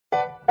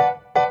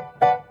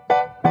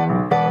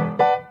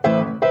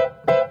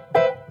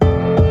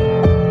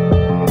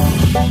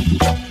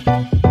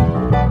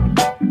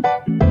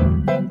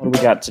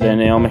got today,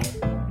 Naomi?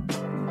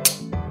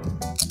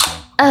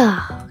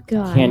 Oh,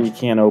 God. You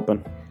can't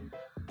open.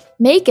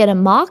 Make it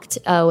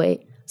a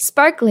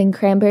sparkling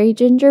cranberry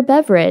ginger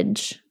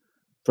beverage.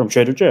 From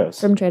Trader Joe's.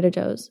 From Trader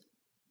Joe's.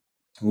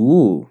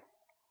 Ooh.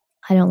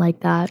 I don't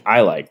like that.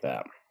 I like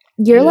that.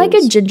 You're like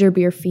a ginger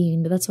beer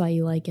fiend. That's why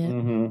you like it.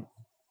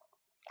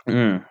 Mm-hmm.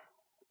 Mm.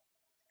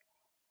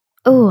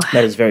 Oh.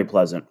 That is very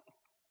pleasant.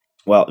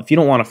 Well, if you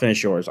don't want to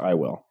finish yours, I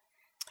will.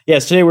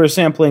 Yes, today we're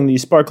sampling the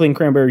sparkling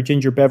cranberry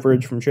ginger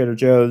beverage from Trader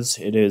Joe's.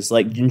 It is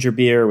like ginger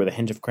beer with a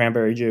hint of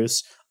cranberry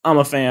juice. I'm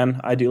a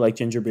fan. I do like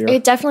ginger beer.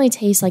 It definitely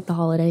tastes like the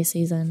holiday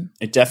season.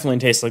 It definitely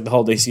tastes like the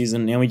holiday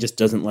season. Naomi just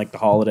doesn't like the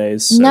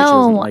holidays. So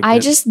no, I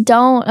just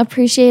don't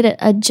appreciate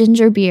a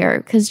ginger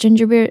beer because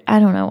ginger beer, I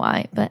don't know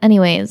why. But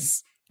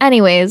anyways,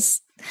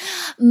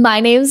 my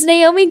name's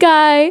Naomi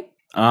Guy.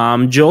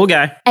 Joel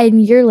Guy.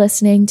 And you're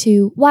listening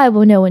to Why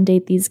Will No One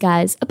Date These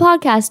Guys, a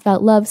podcast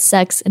about love,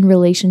 sex, and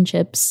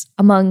relationships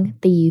among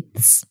the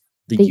youths.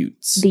 The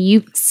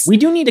youths. We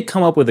do need to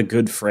come up with a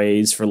good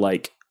phrase for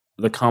like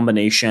the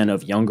combination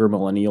of younger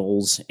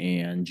millennials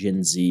and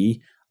Gen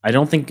Z. I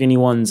don't think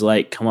anyone's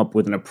like come up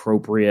with an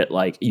appropriate,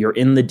 like, you're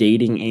in the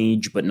dating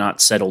age but not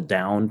settled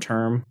down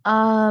term.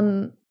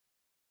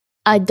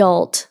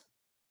 Adult.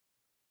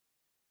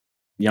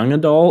 Young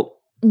adult?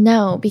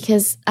 No,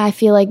 because I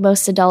feel like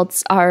most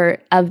adults are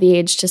of the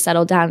age to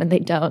settle down and they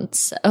don't,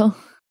 so.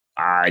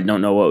 I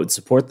don't know what would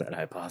support that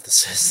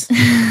hypothesis.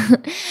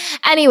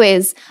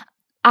 Anyways,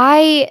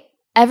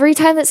 every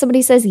time that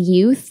somebody says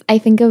youth, I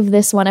think of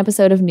this one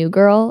episode of New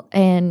Girl,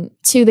 and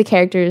two of the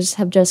characters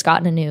have just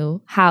gotten a new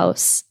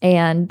house,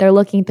 and they're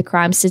looking at the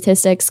crime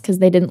statistics because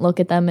they didn't look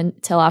at them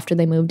until after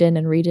they moved in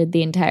and redid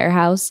the entire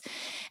house.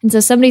 And so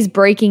somebody's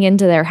breaking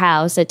into their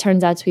house. It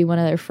turns out to be one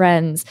of their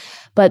friends,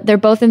 but they're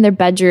both in their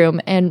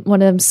bedroom, and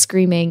one of them's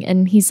screaming,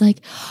 and he's like,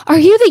 "Are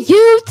you the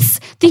youths?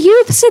 The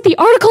youths that the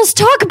articles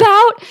talk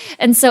about?"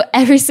 And so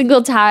every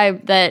single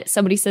time that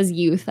somebody says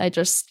youth, I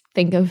just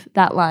think of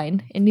that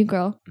line in New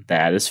Girl.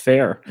 That is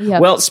fair.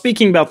 Yep. Well,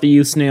 speaking about the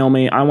youths,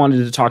 Naomi, I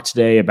wanted to talk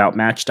today about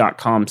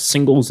Match.com's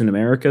Singles in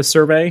America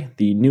survey,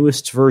 the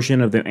newest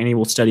version of the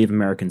annual study of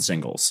American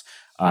singles.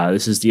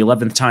 This is the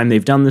 11th time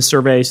they've done this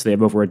survey, so they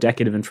have over a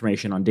decade of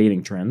information on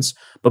dating trends.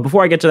 But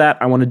before I get to that,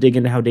 I want to dig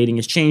into how dating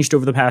has changed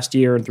over the past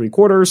year and 3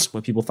 quarters,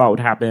 what people thought would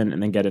happen,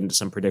 and then get into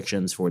some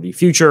predictions for the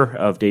future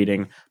of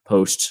dating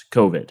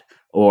post-COVID,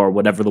 or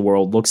whatever the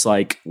world looks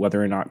like,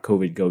 whether or not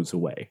COVID goes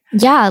away.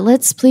 Yeah,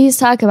 let's please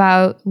talk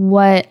about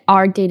what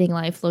our dating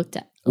life looked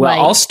at.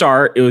 Well, I'll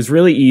start. It was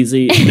really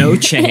easy. No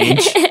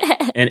change.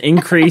 An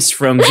increase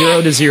from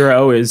 0 to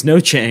 0 is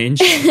no change.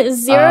 0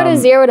 to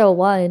 0 to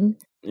 1.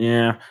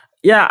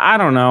 Yeah, I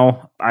don't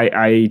know.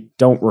 I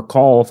don't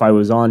recall if I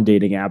was on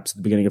dating apps at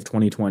the beginning of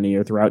 2020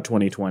 or throughout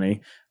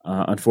 2020.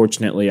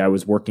 Unfortunately, I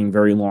was working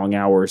very long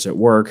hours at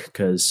work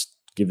because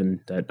given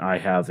that I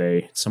have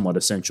a somewhat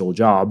essential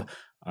job,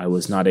 I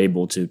was not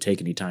able to take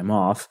any time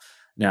off.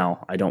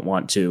 Now, I don't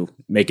want to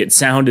make it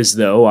sound as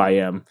though I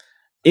am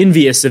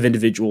envious of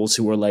individuals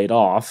who were laid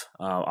off.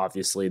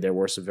 Obviously, there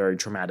were some very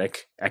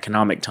traumatic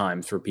economic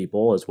times for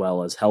people as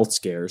well as health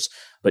scares.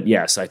 But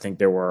yes, I think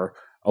there were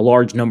a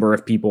large number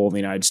of people in the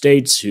United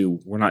States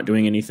who were not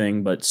doing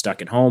anything but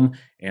stuck at home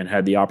and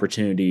had the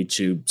opportunity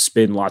to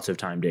spend lots of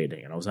time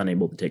dating. And I was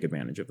unable to take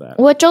advantage of that.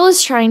 What Joel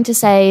is trying to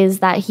say is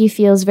that he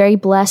feels very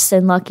blessed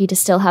and lucky to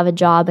still have a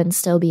job and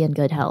still be in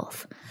good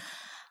health.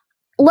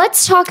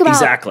 Let's talk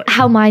about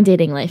how my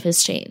dating life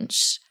has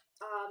changed.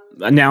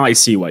 Now I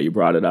see why you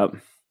brought it up.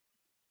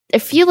 I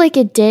feel like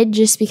it did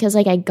just because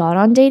like I got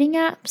on dating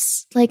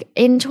apps like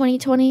in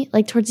 2020,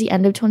 like towards the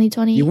end of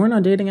 2020. You weren't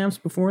on dating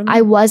apps before that?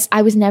 I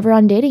was never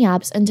on dating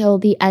apps until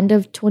the end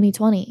of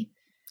 2020.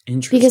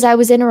 Interesting. Because I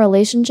was in a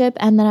relationship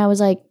and then I was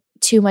like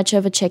too much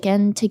of a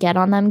chicken to get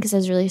on them because I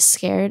was really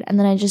scared. And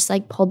then I just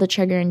like pulled the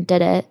trigger and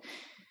did it.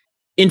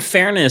 In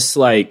fairness,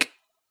 like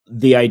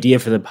the idea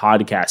for the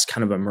podcast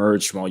kind of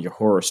emerged from all your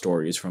horror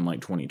stories from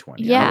like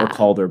 2020. Yeah. I don't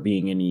recall there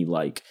being any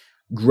like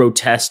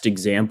grotesque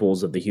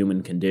examples of the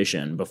human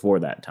condition before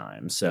that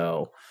time.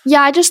 So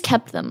yeah, I just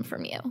kept them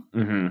from you.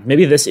 Mm-hmm.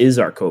 Maybe this is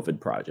our COVID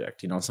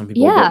project. You know, some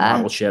people built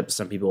model ships,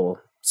 some people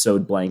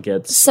sewed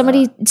blankets.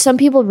 Some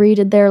people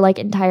redid their like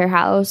entire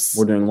house.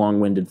 We're doing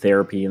long-winded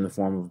therapy in the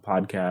form of a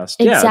podcast.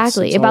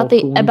 Exactly. Yeah,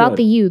 it's about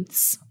the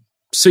youths.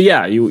 So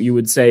yeah, you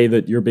would say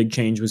that your big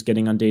change was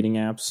getting on dating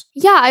apps?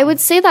 Yeah, I would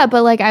say that,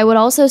 but like I would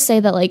also say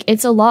that like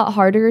it's a lot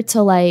harder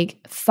to like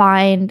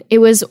find.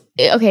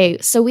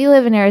 So we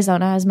live in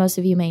Arizona, as most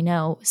of you may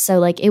know. So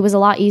like it was a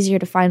lot easier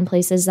to find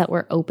places that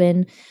were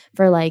open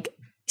for like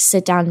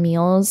sit down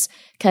meals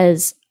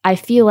because I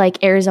feel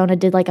like Arizona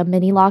did like a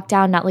mini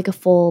lockdown, not like a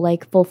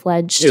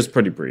full-fledged. It was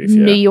pretty brief.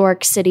 New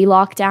York City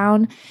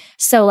lockdown.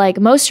 So like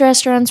most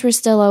restaurants were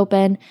still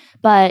open,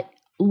 but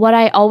what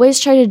I always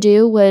try to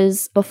do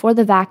was before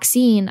the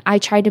vaccine, I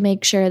tried to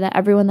make sure that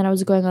everyone that I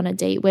was going on a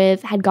date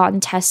with had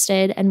gotten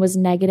tested and was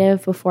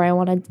negative before I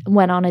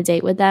went on a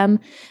date with them.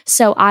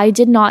 So I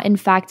did not, in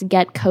fact,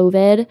 get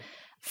COVID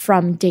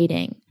from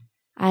dating.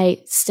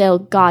 I still,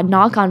 God,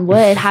 knock on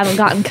wood, haven't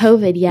gotten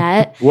COVID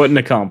yet. What an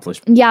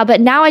accomplishment. Yeah,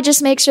 but now I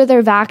just make sure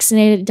they're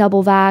vaccinated,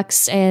 double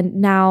vaxxed, and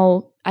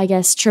now I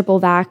guess triple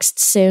vaxxed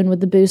soon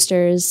with the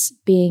boosters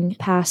being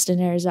passed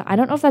in Arizona. I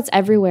don't know if that's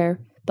everywhere,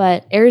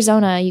 but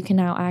Arizona, you can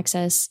now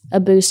access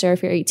a booster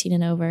if you're 18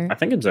 and over. I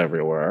think it's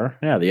everywhere.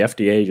 Yeah, the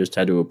FDA just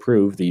had to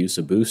approve the use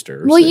of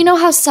boosters. Well, you know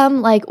how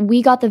some, like,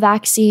 we got the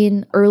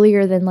vaccine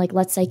earlier than, like,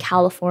 let's say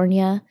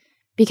California?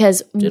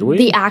 Because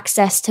the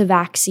access to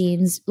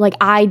vaccines, like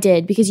I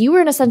did, because you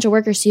were an essential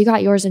worker, so you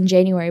got yours in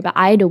January, but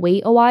I had to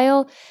wait a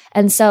while.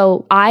 And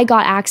so I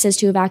got access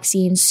to a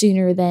vaccine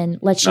sooner than,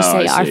 let's just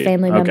say, our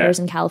family members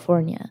in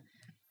California.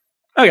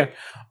 Okay.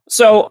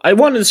 So I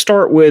wanted to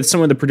start with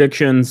some of the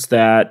predictions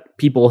that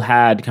people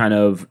had kind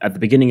of at the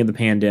beginning of the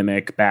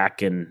pandemic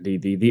back in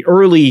the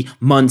early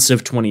months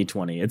of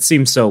 2020. It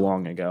seems so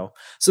long ago.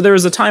 So there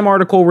was a Time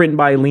article written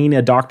by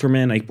Lena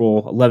Dochterman,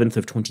 April 11th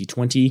of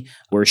 2020,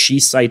 where she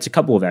cites a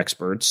couple of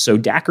experts. So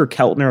Dacher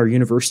Keltner, a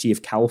University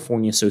of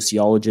California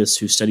sociologist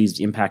who studies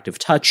the impact of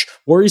touch,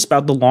 worries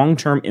about the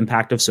long-term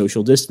impact of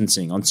social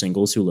distancing on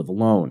singles who live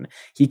alone.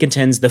 He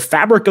contends the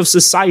fabric of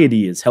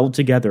society is held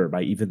together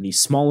by even the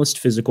smallest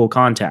physical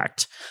contact.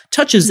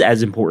 Touch is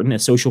as important a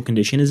social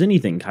condition as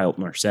anything,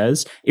 Keltner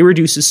says. It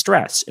reduces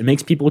stress. It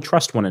makes people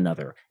trust one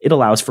another. It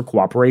allows for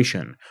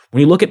cooperation.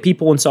 When you look at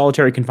people in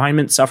solitary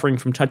confinement suffering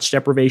from touch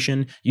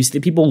deprivation, you see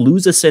that people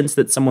lose a sense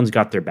that someone's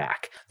got their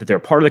back, that they're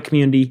part of the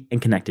community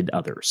and connected to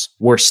others.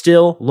 Worse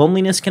still,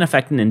 loneliness can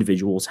affect an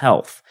individual's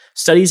health.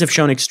 Studies have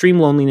shown extreme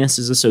loneliness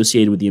is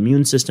associated with the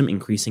immune system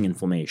increasing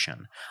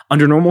inflammation.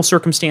 Under normal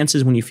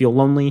circumstances, when you feel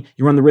lonely,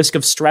 you run the risk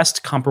of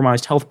stressed,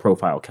 compromised health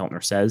profile,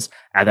 Keltner says.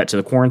 Add that to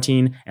the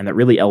quarantine, and that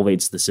really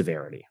elevates the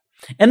severity.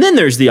 And then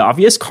there's the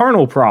obvious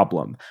carnal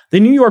problem. The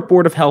New York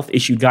Board of Health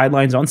issued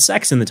guidelines on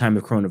sex in the time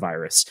of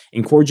coronavirus,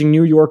 encouraging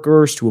New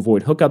Yorkers to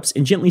avoid hookups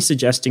and gently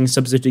suggesting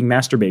substituting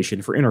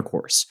masturbation for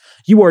intercourse.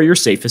 You are your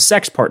safest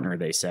sex partner,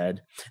 they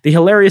said. The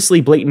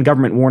hilariously blatant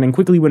government warning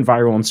quickly went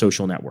viral on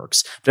social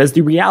networks. But as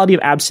the reality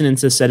of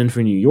abstinence has set in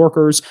for New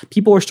Yorkers,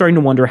 people are starting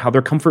to wonder how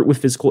their comfort with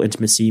physical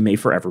intimacy may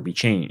forever be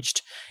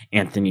changed.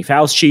 Anthony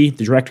Fauci,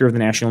 the director of the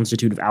National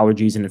Institute of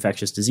Allergies and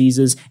Infectious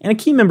Diseases, and a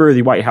key member of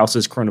the White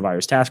House's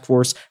coronavirus task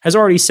force, has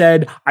already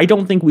said, "I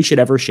don't think we should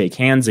ever shake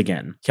hands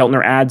again."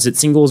 Keltner adds that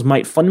singles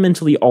might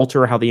fundamentally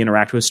alter how they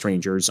interact with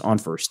strangers on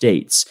first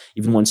dates.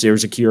 Even once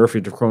there's a cure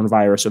for the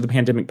coronavirus or the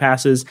pandemic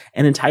passes,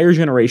 an entire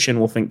generation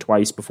will think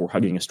twice before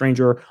hugging a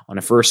stranger on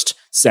a first,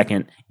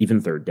 second,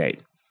 even third date.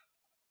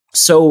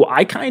 So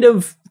I kind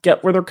of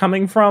get where they're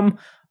coming from.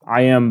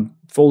 I am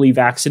fully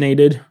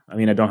vaccinated. I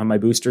mean, I don't have my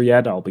booster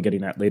yet. I'll be getting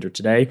that later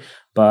today.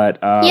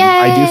 But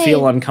I do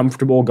feel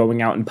uncomfortable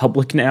going out in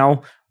public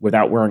now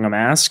without wearing a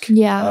mask.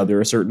 Yeah. There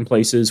are certain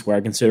places where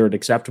I consider it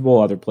acceptable,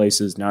 other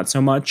places not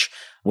so much.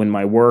 When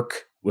my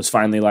work was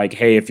finally like,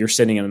 hey, if you're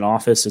sitting in an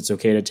office, it's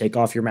okay to take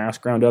off your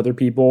mask around other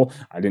people.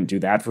 I didn't do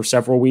that for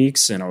several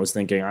weeks. And I was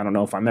thinking, I don't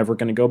know if I'm ever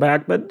going to go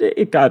back, but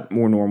it got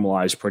more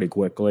normalized pretty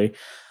quickly.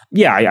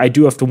 Yeah, I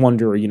do have to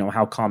wonder,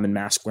 how common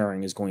mask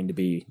wearing is going to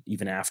be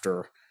even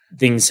after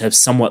things have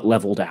somewhat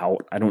leveled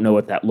out. I don't know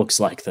what that looks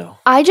like, though.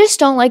 I just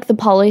don't like the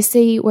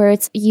policy where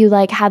it's you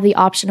have the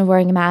option of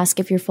wearing a mask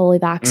if you're fully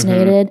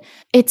vaccinated. Mm-hmm.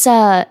 It's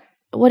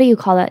what do you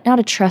call that? Not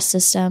a trust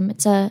system.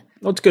 It's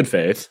good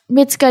faith.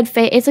 It's good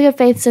faith. It's a good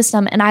faith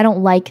system. And I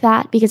don't like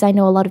that because I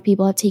know a lot of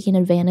people have taken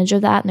advantage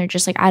of that. And they're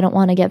just like, I don't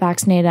want to get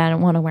vaccinated. I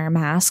don't want to wear a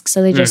mask.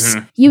 So they just,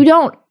 you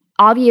don't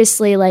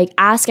obviously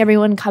ask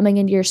everyone coming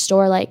into your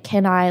store,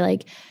 can I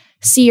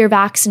see your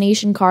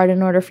vaccination card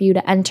in order for you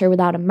to enter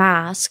without a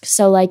mask.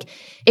 So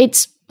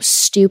it's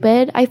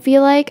stupid. I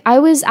feel like I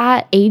was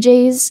at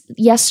AJ's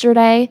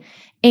yesterday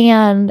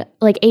and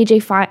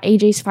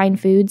AJ's Fine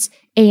Foods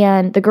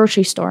and the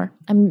grocery store.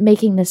 I'm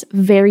making this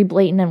very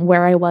blatant on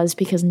where I was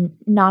because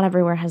not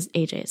everywhere has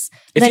AJ's.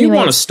 If you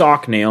want to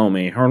stalk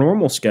Naomi, her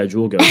normal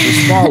schedule goes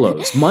as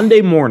follows.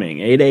 Monday morning,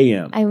 8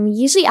 a.m. I'm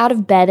usually out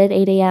of bed at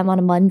 8 a.m. on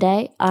a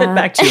Monday. Get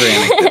back to your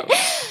anecdote.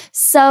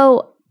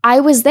 So I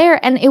was there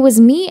and it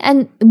was me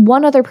and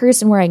one other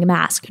person wearing a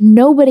mask.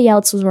 Nobody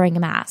else was wearing a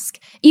mask.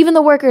 Even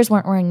the workers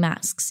weren't wearing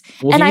masks.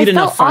 Well, if you eat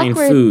enough fine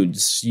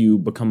foods, you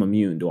become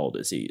immune to all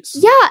disease.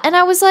 Yeah, and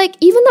I was like,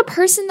 even the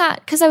person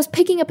because I was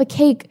picking up a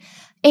cake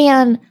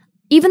and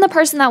even the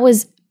person that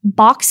was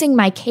boxing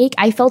my cake,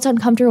 I felt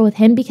uncomfortable with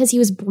him because he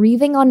was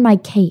breathing on my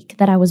cake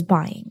that I was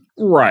buying.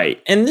 Right.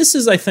 And this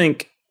is, I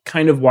think,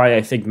 kind of why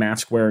I think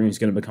mask wearing is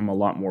going to become a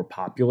lot more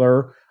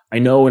popular. I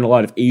know in a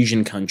lot of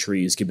Asian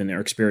countries, given their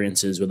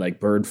experiences with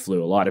bird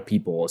flu, a lot of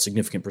people, a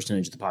significant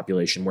percentage of the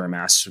population wear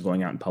masks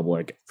going out in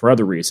public for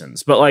other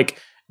reasons. But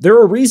there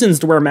are reasons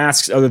to wear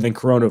masks other than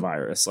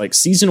coronavirus.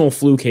 Seasonal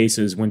flu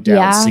cases went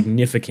down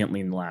significantly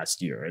in the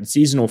last year. And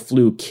seasonal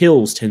flu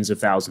kills tens of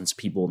thousands of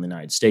people in the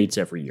United States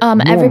every year.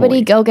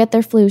 Everybody go get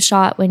their flu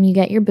shot when you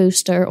get your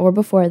booster or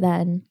before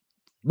then.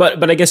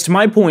 But I guess to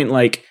my point,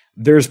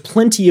 there's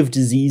plenty of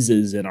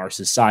diseases in our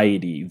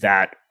society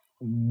that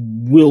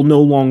will no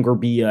longer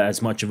be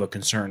as much of a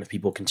concern if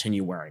people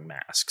continue wearing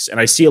masks. And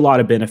I see a lot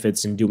of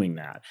benefits in doing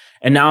that.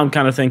 And now I'm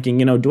kind of thinking,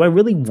 do I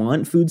really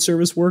want food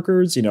service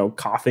workers,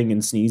 coughing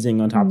and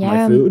sneezing on top of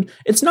my food?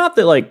 It's not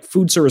that like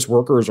food service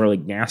workers are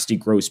like nasty,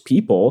 gross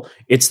people.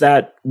 It's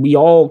that we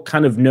all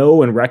kind of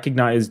know and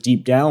recognize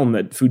deep down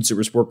that food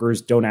service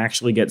workers don't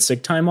actually get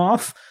sick time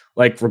off.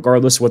 Like,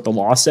 regardless of what the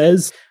law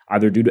says,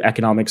 either due to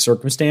economic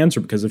circumstance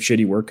or because of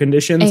shitty work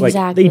conditions,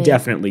 exactly. Like they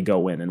definitely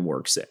go in and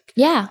work sick.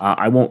 Yeah.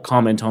 I won't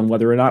comment on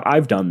whether or not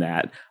I've done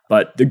that,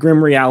 but the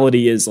grim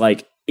reality is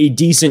like a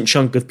decent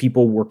chunk of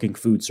people working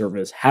food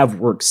service have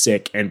worked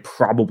sick and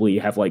probably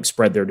have like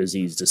spread their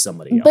disease to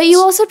somebody else. But you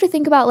also have to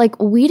think about like,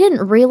 we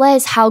didn't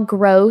realize how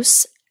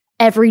gross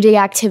everyday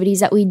activities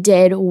that we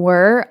did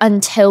were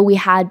until we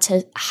had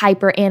to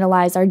hyper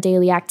analyze our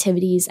daily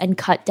activities and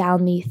cut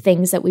down the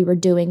things that we were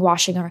doing,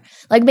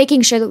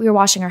 making sure that we were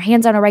washing our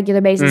hands on a regular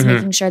basis,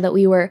 making sure that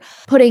we were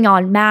putting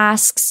on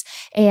masks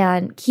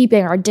and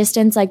keeping our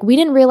distance. Like, we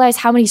didn't realize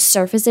how many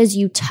surfaces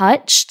you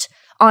touched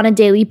on a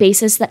daily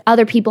basis that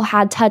other people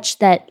had touched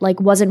that like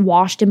wasn't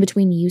washed in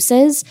between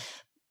uses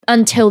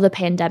until the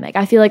pandemic.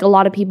 I feel like a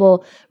lot of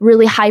people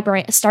really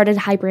started to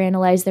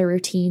hyperanalyze their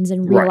routines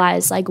and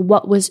realize like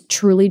what was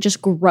truly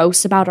just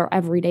gross about our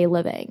everyday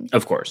living.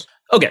 Of course.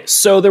 Okay,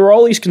 so there were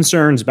all these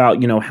concerns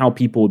about, how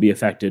people would be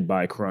affected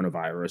by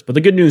coronavirus. But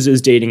the good news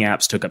is dating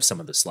apps took up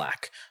some of the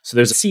slack. So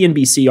there's a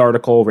CNBC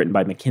article written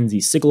by Mackenzie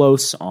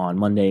Siglos on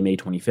Monday, May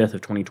 25th of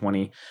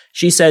 2020.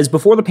 She says,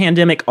 before the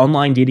pandemic,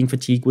 online dating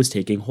fatigue was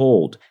taking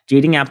hold.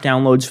 Dating app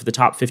downloads for the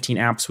top 15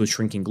 apps was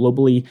shrinking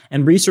globally,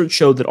 and research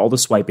showed that all the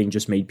swiping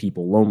just made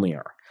people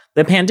lonelier.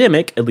 The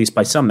pandemic, at least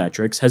by some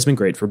metrics, has been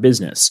great for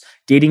business.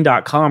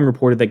 Dating.com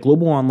reported that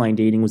global online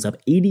dating was up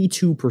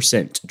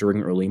 82%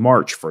 during early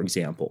March, for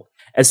example.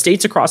 As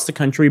states across the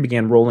country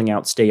began rolling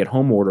out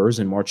stay-at-home orders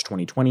in March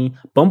 2020,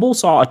 Bumble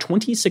saw a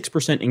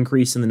 26%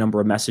 increase in the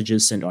number of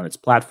messages sent on its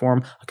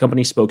platform, a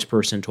company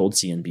spokesperson told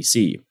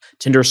CNBC.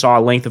 Tinder saw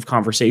a length of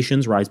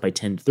conversations rise by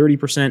 10 to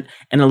 30%,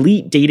 and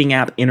elite dating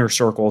app Inner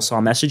Circle saw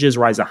messages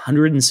rise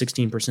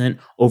 116%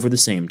 over the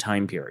same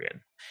time period.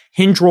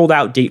 Hinge rolled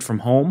out Date from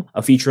Home,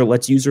 a feature that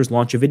lets users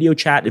launch a video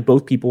chat if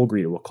both people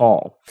agree to a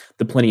call.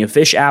 The Plenty of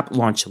Fish app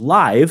launched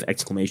Live, !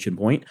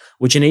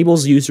 Which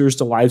enables users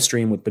to live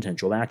stream with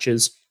potential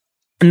matches.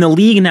 And The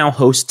League now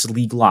hosts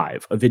League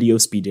Live, a video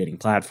speed dating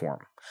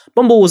platform.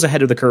 Bumble was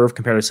ahead of the curve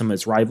compared to some of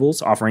its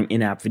rivals, offering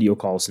in-app video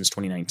calls since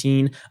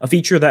 2019, a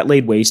feature that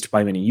laid waste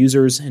by many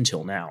users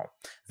until now.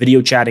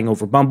 Video chatting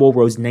over Bumble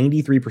rose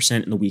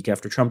 93% in the week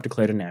after Trump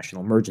declared a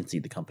national emergency,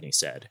 the company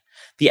said.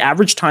 The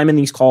average time in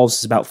these calls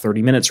is about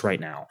 30 minutes right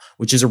now,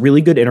 which is a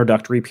really good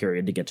introductory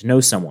period to get to know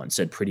someone,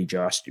 said Pretty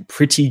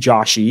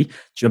Joshi,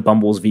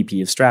 Bumble's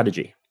VP of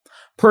strategy.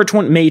 Per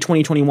a May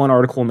 2021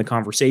 article in The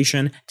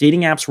Conversation,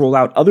 dating apps roll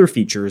out other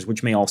features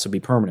which may also be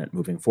permanent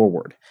moving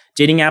forward.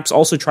 Dating apps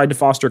also tried to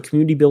foster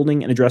community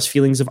building and address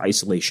feelings of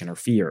isolation or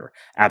fear.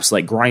 Apps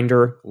like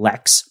Grindr,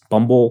 Lex,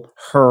 Bumble,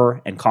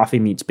 Her, and Coffee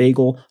Meets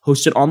Bagel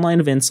hosted online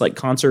events like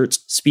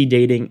concerts, speed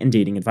dating, and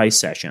dating advice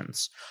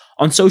sessions.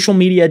 On social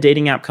media,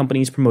 dating app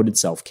companies promoted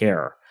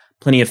self-care.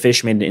 Plenty of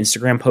Fish made an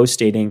Instagram post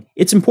stating,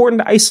 "It's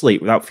important to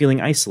isolate without feeling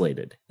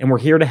isolated, and we're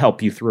here to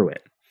help you through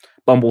it."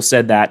 Bumble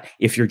said that,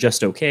 "If you're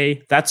just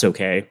okay, that's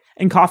okay."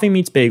 And Coffee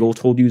Meets Bagel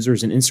told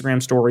users in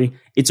Instagram story,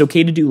 "It's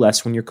okay to do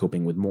less when you're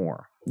coping with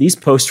more." These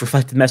posts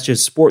reflect the message of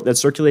support that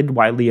circulated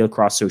widely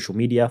across social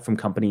media from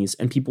companies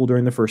and people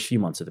during the first few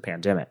months of the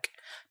pandemic.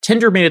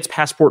 Tinder made its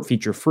passport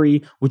feature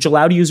free, which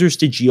allowed users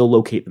to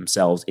geolocate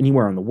themselves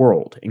anywhere in the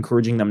world,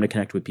 encouraging them to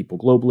connect with people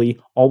globally,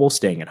 all while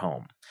staying at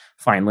home.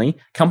 Finally,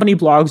 company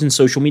blogs and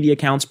social media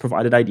accounts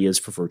provided ideas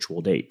for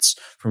virtual dates,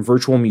 from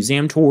virtual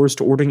museum tours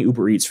to ordering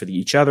Uber Eats for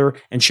each other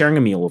and sharing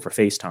a meal over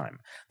FaceTime.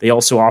 They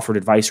also offered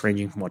advice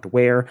ranging from what to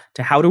wear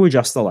to how to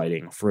adjust the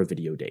lighting for a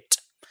video date.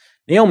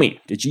 Naomi,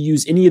 did you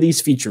use any of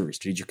these features?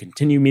 Did you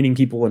continue meeting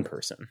people in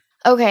person?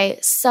 Okay,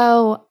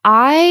 so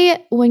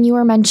when you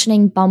were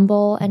mentioning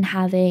Bumble and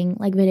having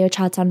like video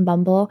chats on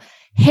Bumble,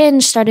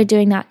 Hinge started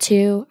doing that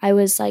too. I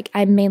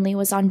mainly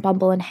was on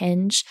Bumble and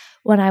Hinge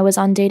when I was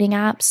on dating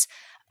apps.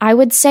 I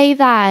would say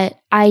that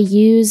I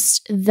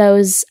used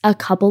those a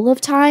couple of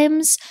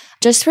times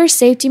just for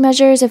safety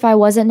measures if I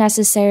wasn't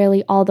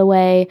necessarily all the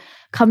way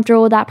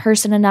comfortable with that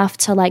person enough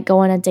to like go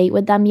on a date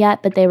with them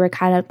yet, but they were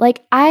kind of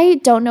like,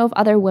 I don't know if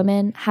other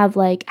women have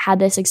like had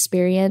this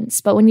experience,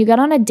 but when you get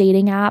on a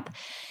dating app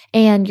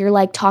and you're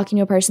like talking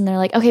to a person, they're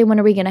like, "Okay, when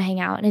are we going to hang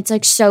out?" And it's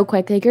like so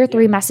quick, like you're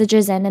 3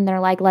 messages in and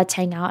they're like, "Let's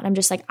hang out." And I'm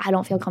just like, I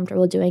don't feel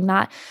comfortable doing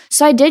that.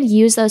 So I did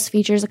use those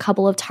features a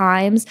couple of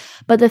times.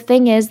 But the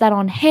thing is that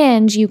on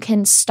Hinge, you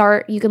can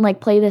like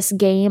play this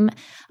game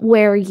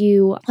where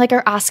you like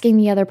are asking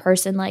the other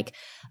person like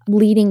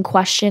leading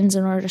questions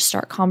in order to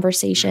start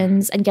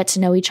conversations and get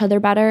to know each other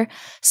better.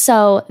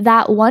 So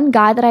that one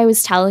guy that I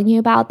was telling you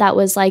about that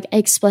was like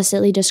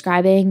explicitly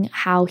describing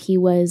how he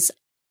was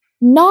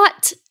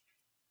not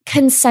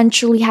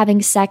consensually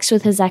having sex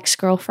with his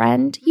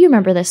ex-girlfriend. You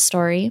remember this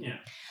story.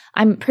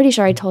 I'm pretty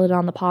sure I told it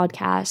on the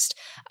podcast.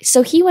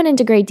 So he went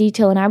into great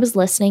detail and I was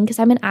listening because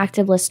I'm an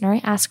active listener.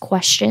 I ask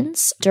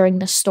questions during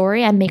the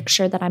story. I make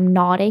sure that I'm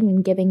nodding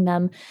and giving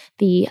them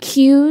the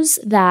cues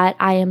that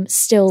I am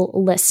still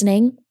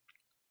listening.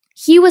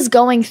 He was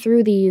going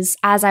through these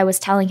as I was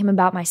telling him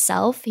about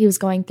myself. He was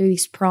going through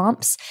these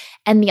prompts,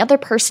 and the other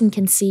person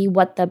can see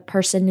what the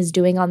person is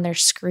doing on their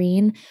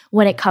screen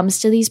when it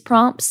comes to these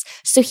prompts.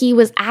 So he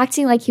was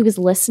acting like he was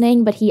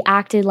listening, but he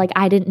acted like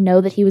I didn't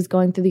know that he was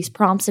going through these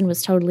prompts and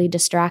was totally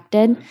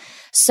distracted.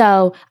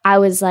 So I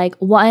was like,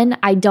 1,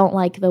 I don't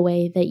like the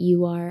way that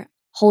you are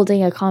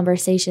holding a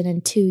conversation,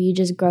 and 2, you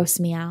just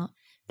gross me out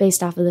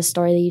based off of the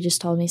story that you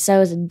just told me. So it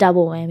was a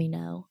double whammy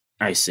no.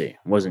 I see.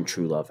 Wasn't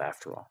true love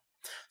after all.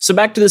 So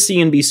back to the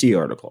CNBC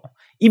article.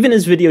 Even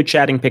as video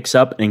chatting picks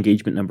up and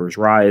engagement numbers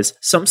rise,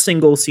 some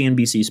singles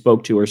CNBC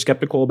spoke to are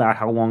skeptical about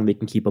how long they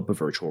can keep up a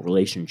virtual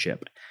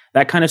relationship.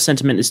 That kind of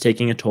sentiment is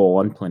taking a toll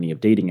on plenty of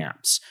dating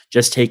apps.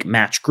 Just take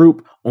Match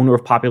Group, owner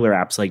of popular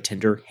apps like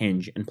Tinder,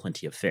 Hinge, and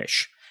Plenty of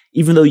Fish.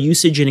 Even though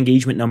usage and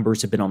engagement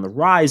numbers have been on the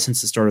rise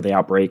since the start of the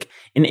outbreak,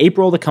 in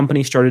April the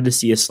company started to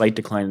see a slight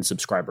decline in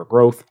subscriber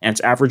growth, and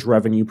its average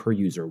revenue per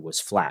user was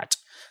flat.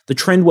 The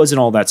trend wasn't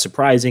all that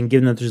surprising,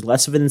 given that there's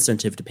less of an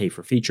incentive to pay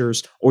for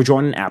features or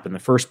join an app in the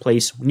first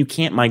place when you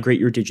can't migrate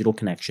your digital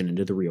connection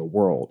into the real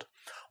world.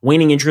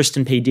 Waning interest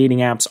in paid dating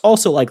apps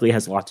also likely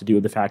has a lot to do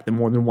with the fact that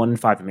more than 1 in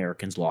 5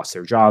 Americans lost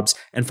their jobs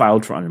and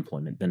filed for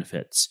unemployment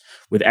benefits.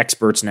 With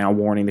experts now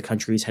warning the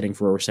country is heading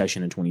for a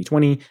recession in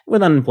 2020,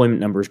 with unemployment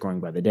numbers growing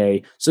by the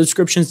day,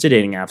 subscriptions to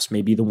dating apps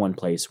may be the one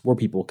place where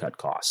people cut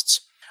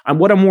costs.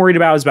 What I'm worried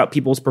about is about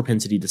people's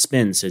propensity to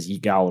spend, says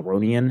Yigal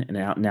Aronian, an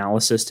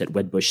analyst at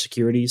Wedbush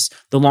Securities.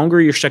 The longer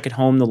you're stuck at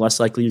home, the less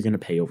likely you're going to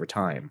pay over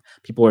time.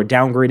 People are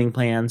downgrading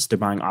plans, they're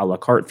buying a la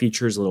carte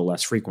features a little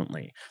less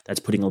frequently.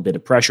 That's putting a bit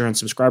of pressure on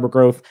subscriber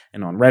growth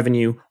and on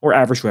revenue, or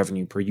average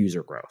revenue per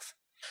user growth.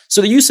 So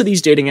the use of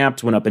these dating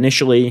apps went up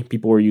initially.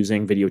 People were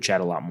using video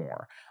chat a lot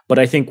more. But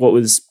I think what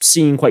was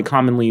seen quite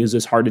commonly is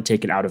it's hard to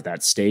take it out of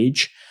that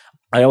stage.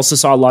 I also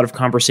saw a lot of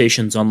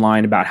conversations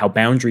online about how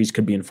boundaries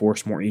could be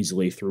enforced more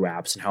easily through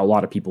apps and how a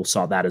lot of people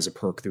saw that as a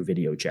perk through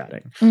video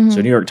chatting. So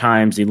New York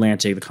Times, The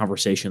Atlantic, The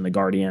Conversation, The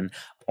Guardian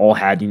all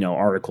had,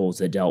 articles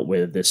that dealt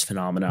with this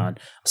phenomenon.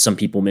 Some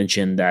people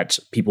mentioned that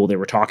people they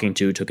were talking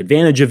to took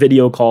advantage of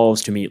video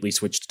calls to immediately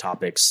switch to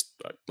topics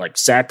like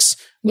sex,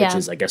 which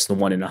is, I guess, the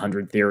 1 in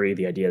 100 theory,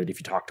 the idea that if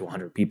you talk to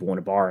 100 people in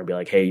a bar and be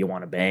like, hey, you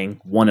want to bang?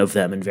 One of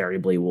them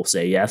invariably will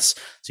say yes.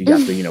 So you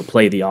have to,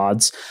 play the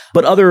odds.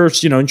 But others,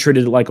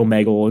 treated it like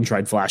Omegle and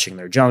tried flashing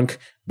their junk.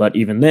 But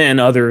even then,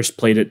 others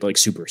played it like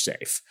super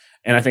safe.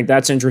 And I think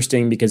that's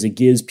interesting because it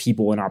gives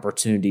people an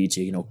opportunity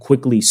to,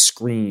 quickly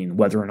screen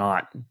whether or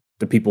not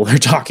the people they're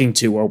talking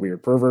to are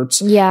weird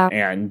perverts. Yeah.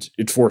 And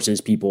it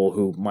forces people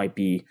who might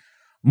be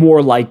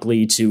more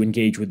likely to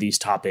engage with these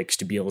topics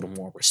to be a little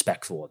more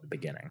respectful at the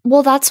beginning.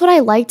 Well, that's what I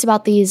liked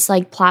about these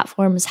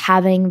platforms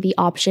having the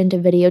option to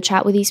video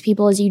chat with these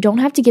people is you don't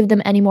have to give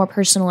them any more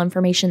personal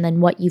information than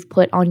what you've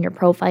put on your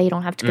profile. You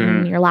don't have to give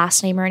them your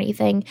last name or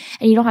anything,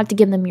 and you don't have to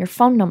give them your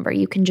phone number.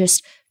 You can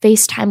just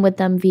FaceTime with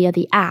them via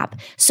the app.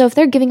 So if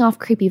they're giving off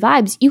creepy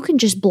vibes, you can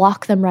just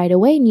block them right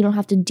away and you don't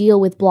have to deal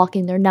with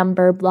blocking their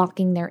number,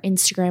 blocking their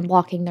Instagram,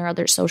 blocking their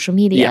other social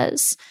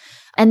medias. Yeah.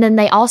 And then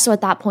they also, at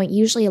that point,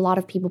 usually a lot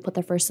of people put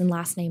their first and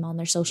last name on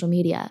their social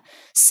media.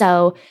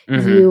 So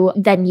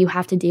you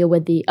have to deal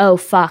with the, oh,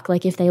 fuck,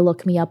 if they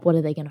look me up, what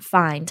are they going to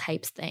find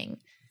type thing.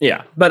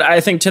 Yeah. But I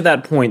think to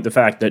that point, the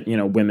fact that,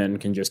 women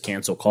can just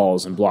cancel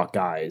calls and block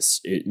guys,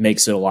 it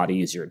makes it a lot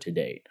easier to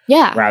date.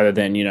 Yeah. Rather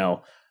than,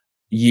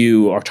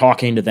 you are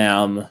talking to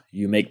them,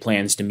 you make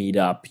plans to meet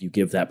up, you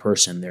give that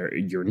person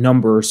your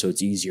number so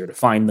it's easier to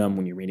find them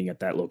when you're meeting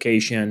at that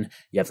location.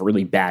 You have a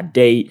really bad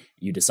date,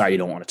 you decide you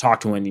don't want to talk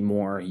to them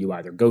anymore, you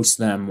either ghost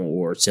them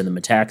or send them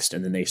a text,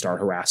 and then they start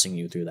harassing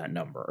you through that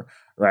number,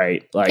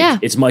 right?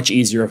 It's much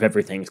easier if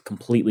everything's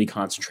completely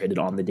concentrated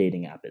on the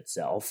dating app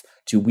itself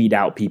to weed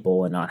out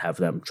people and not have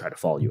them try to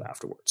follow you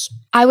afterwards.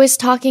 I was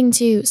talking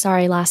to,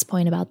 last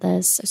point about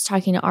this. I was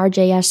talking to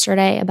RJ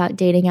yesterday about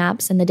dating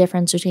apps and the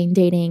difference between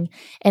dating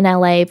in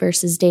LA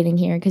versus dating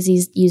here because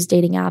he's used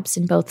dating apps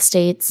in both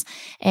states.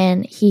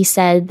 And he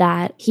said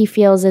that he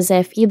feels as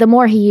if the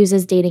more he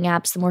uses dating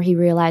apps, the more he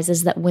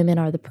realizes that women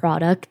are the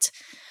product.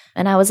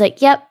 And I was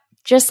like, yep,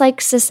 just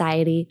like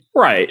society.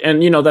 Right.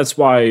 And, that's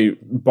why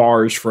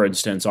bars, for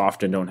instance,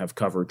 often don't have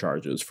cover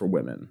charges for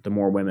women. The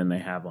more women they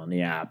have on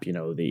the app,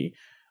 the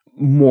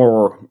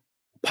more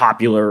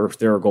popular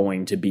they're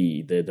going to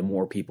be, the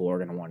more people are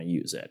going to want to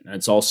use it. And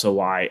it's also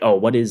why,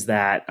 what is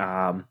that?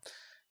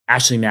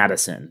 Ashley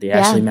Madison, the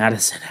Ashley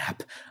Madison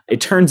app. It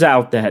turns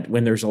out that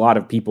when there's a lot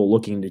of people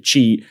looking to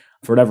cheat,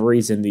 for whatever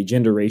reason, the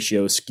gender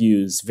ratio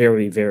skews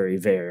very, very,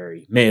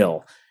 very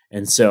male.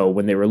 And so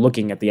when they were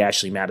looking at the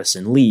Ashley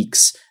Madison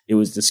leaks, it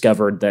was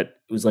discovered that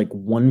it was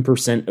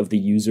 1% of the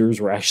users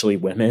were actually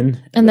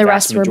women. And the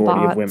rest were bots. The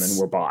majority of women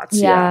were bots.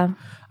 Yeah.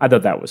 I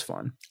thought that was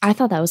fun. I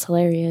thought that was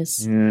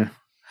hilarious. Yeah.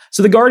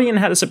 So The Guardian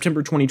had a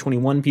September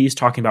 2021 piece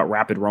talking about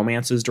rapid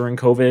romances during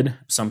COVID.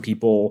 Some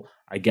people,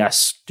 I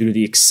guess due to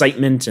the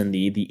excitement and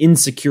the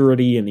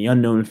insecurity and the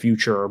unknown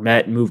future,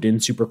 met and moved in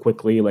super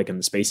quickly, like in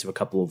the space of a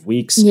couple of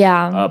weeks.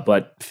 Yeah.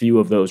 But few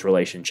of those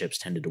relationships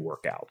tended to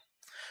work out.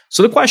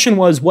 So the question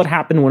was, what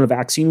happened when a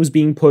vaccine was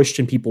being pushed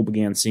and people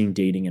began seeing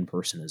dating in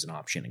person as an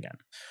option again?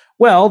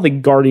 Well, The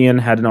Guardian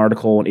had an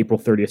article on April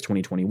 30th,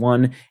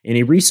 2021. In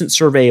a recent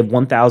survey of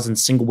 1,000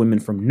 single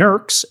women from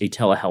Nurx, a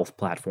telehealth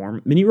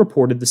platform, many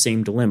reported the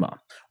same dilemma.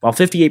 While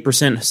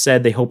 58%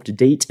 said they hope to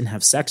date and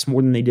have sex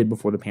more than they did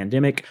before the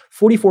pandemic,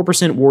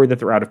 44% worry that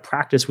they're out of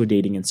practice with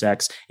dating and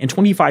sex, and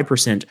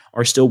 25%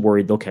 are still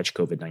worried they'll catch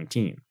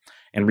COVID-19.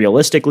 And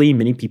realistically,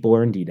 many people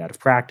are indeed out of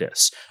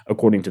practice.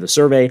 According to the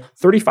survey,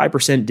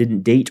 35%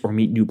 didn't date or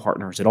meet new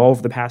partners at all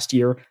over the past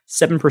year,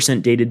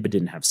 7% dated but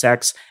didn't have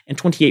sex, and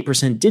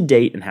 28% did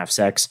date and have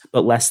sex,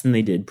 but less than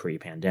they did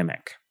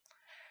pre-pandemic.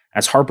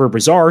 As Harper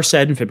Brazar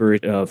said in February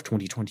of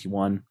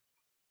 2021,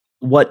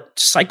 what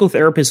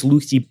psychotherapist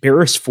Lucy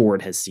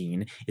Beresford has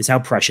seen is how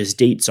precious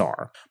dates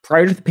are.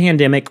 Prior to the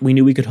pandemic, we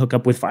knew we could hook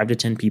up with 5 to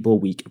 10 people a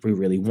week if we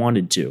really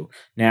wanted to.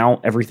 Now,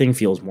 everything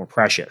feels more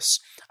precious.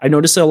 I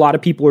noticed that a lot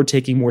of people are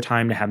taking more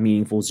time to have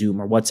meaningful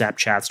Zoom or WhatsApp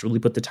chats to really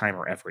put the time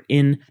or effort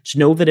in, to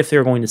know that if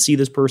they're going to see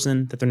this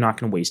person, that they're not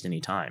going to waste any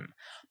time.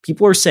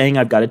 People are saying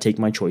I've got to take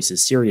my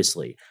choices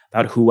seriously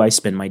about who I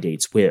spend my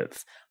dates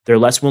with. They're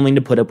less willing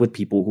to put up with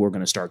people who are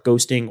going to start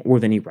ghosting or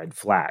with any red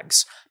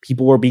flags.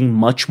 People are being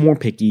much more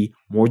picky,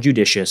 more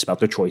judicious about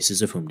their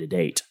choices of whom to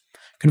date.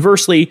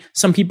 Conversely,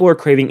 some people are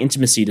craving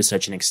intimacy to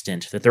such an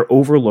extent that they're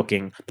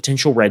overlooking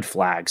potential red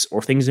flags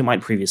or things that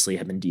might previously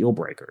have been deal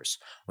breakers.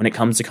 When it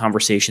comes to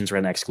conversations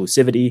around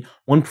exclusivity,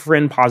 one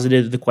friend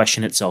posited that the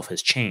question itself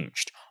has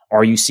changed.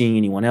 Are you seeing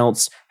anyone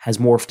else? Has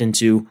morphed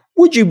into,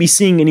 would you be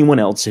seeing anyone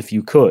else if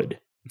you could?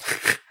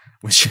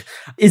 Which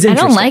is interesting. I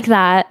don't like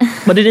that.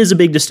 But it is a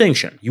big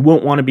distinction. You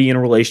won't want to be in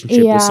a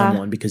relationship with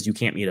someone because you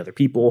can't meet other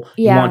people.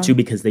 You want to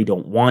because they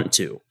don't want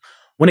to.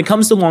 When it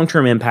comes to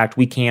long-term impact,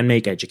 we can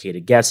make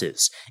educated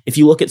guesses. If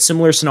you look at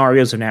similar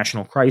scenarios of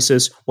national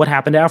crisis, what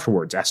happened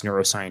afterwards, asked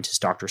neuroscientist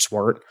Dr.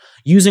 Swart.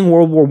 Using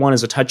World War I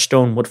as a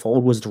touchstone, what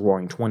followed was the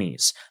Roaring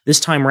Twenties. This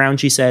time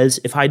around, she says,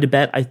 if I had to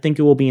bet, I think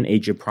it will be an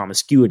age of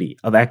promiscuity,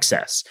 of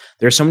excess.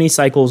 There are so many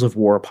cycles of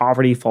war or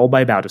poverty, followed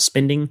by a bout of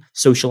spending,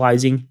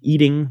 socializing,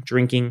 eating,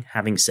 drinking,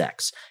 having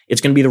sex.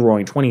 It's going to be the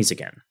Roaring Twenties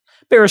again.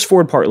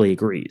 Beresford partly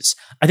agrees.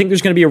 I think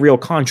there's going to be a real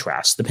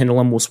contrast. The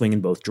pendulum will swing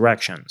in both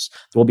directions.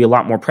 There will be a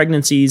lot more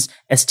pregnancies,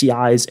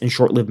 STIs, and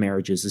short-lived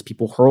marriages as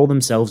people hurl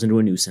themselves into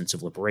a new sense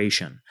of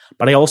liberation.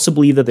 But I also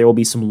believe that there will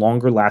be some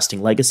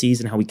longer-lasting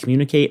legacies in how we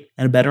communicate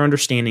and a better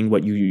understanding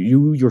what you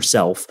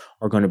yourself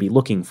are going to be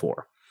looking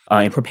for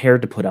and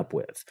prepared to put up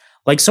with.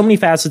 Like so many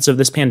facets of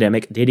this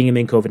pandemic, dating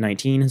amid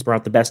COVID-19 has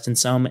brought the best in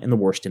some and the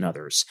worst in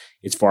others.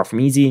 It's far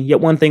from easy, yet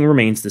one thing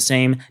remains the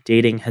same.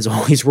 Dating has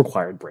always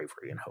required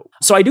bravery and hope.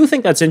 So I do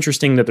think that's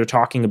interesting that they're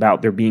talking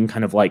about there being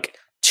kind of like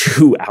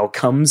two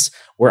outcomes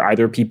where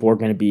either people are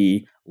going to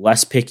be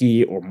less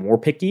picky or more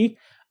picky.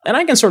 And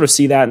I can sort of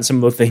see that in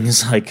some of the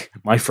things like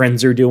my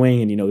friends are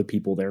doing and, the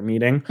people they're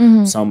meeting.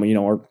 Mm-hmm. Some,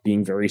 are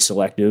being very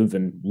selective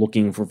and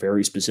looking for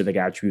very specific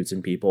attributes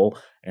in people.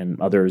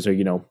 And others are,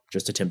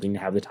 just attempting to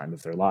have the time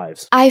of their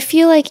lives. I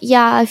feel like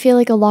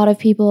a lot of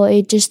people,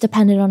 it just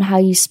depended on how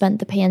you spent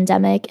the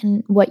pandemic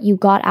and what you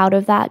got out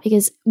of that.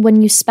 Because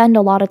when you spend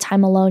a lot of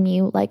time alone,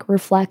 you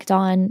reflect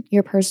on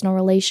your personal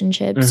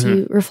relationships. Mm-hmm.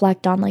 You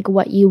reflect on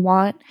what you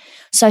want.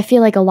 So I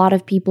feel like a lot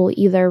of people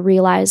either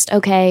realized,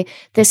 okay,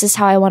 this is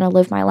how I want to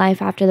live my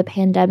life after the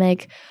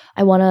pandemic.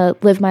 I want to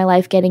live my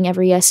life getting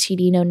every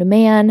STD known to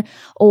man,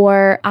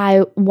 or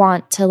I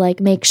want to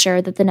make sure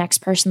that the next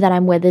person that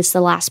I'm with is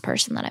the last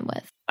person that I'm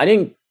with. I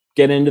didn't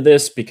get into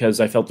this because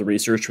I felt the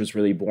research was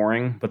really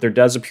boring, but there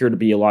does appear to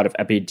be a lot of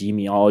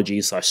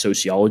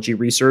epidemiology/sociology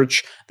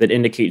research that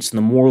indicates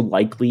the more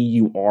likely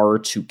you are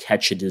to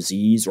catch a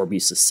disease or be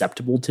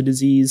susceptible to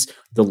disease,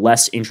 the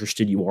less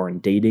interested you are in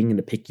dating and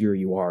the pickier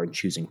you are in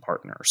choosing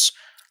partners.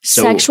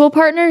 So sexual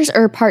partners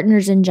or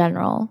partners in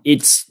general?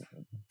 It's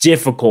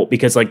difficult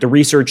because the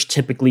research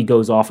typically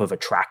goes off of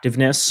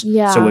attractiveness.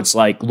 Yeah. So it's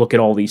look at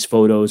all these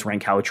photos,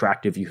 rank how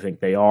attractive you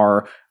think they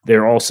are.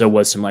 There also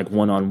was some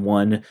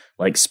one-on-one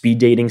speed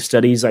dating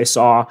studies I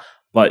saw,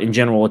 but in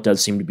general it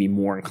does seem to be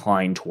more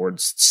inclined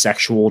towards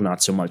sexual,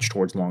 not so much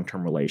towards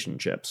long-term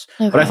relationships.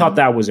 Okay. But I thought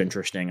that was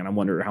interesting, and I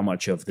wonder how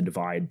much of the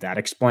divide that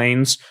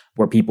explains,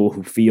 where people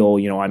who feel,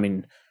 I'm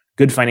in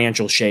good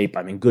financial shape,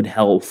 I'm in good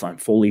health, I'm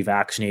fully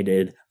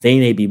vaccinated, they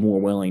may be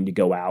more willing to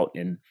go out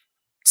and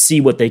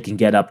see what they can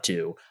get up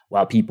to,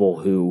 while people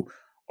who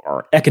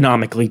are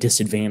economically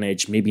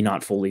disadvantaged, maybe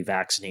not fully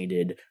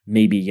vaccinated,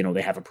 maybe,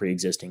 they have a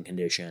pre-existing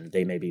condition,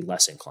 they may be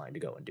less inclined to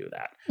go and do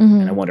that.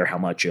 Mm-hmm. And I wonder how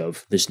much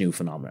of this new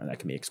phenomenon that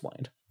can be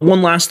explained.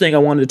 One last thing I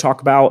wanted to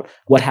talk about,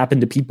 what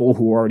happened to people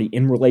who were already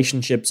in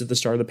relationships at the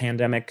start of the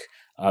pandemic.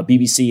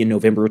 BBC in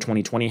November of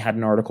 2020 had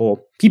an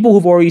article. People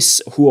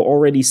who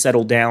already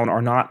settled down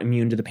are not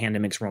immune to the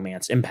pandemic's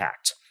romance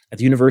impact. At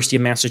the University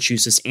of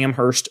Massachusetts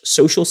Amherst,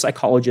 social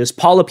psychologist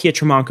Paula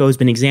Pietromanco has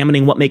been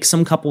examining what makes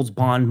some couples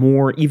bond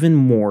more, even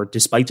more,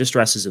 despite the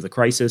stresses of the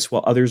crisis,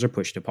 while others are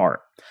pushed apart.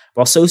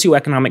 While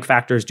socioeconomic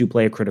factors do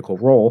play a critical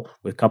role,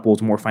 with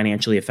couples more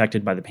financially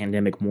affected by the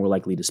pandemic more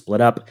likely to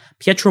split up,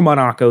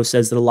 Pietromanco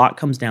says that a lot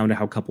comes down to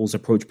how couples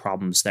approach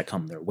problems that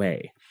come their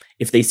way.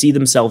 If they see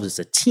themselves as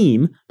a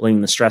team,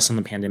 blaming the stress on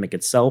the pandemic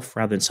itself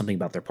rather than something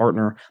about their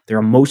partner, they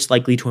are most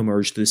likely to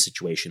emerge through the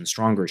situation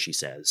stronger, she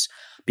says.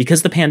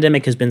 Because the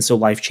pandemic has been so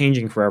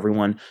life-changing for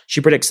everyone,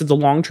 she predicts that the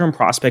long-term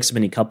prospects of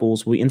many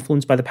couples will be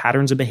influenced by the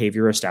patterns of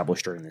behavior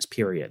established during this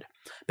period.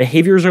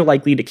 Behaviors are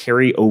likely to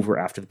carry over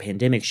after the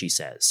pandemic, she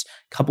says.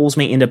 Couples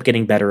may end up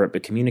getting better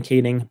at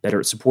communicating, better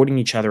at supporting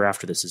each other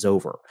after this is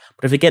over.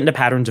 But if they get into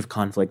patterns of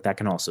conflict, that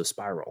can also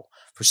spiral.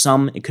 For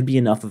some, it could be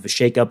enough of a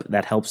shakeup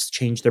that helps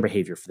change their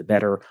behavior for the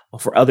better, while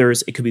for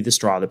others, it could be the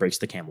straw that breaks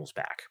the camel's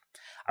back.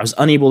 I was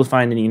unable to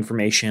find any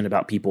information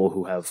about people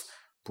who have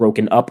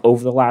broken up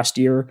over the last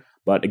year,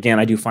 but again,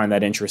 I do find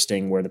that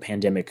interesting where the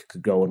pandemic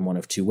could go in one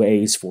of two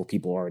ways for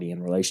people already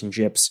in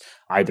relationships.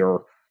 Either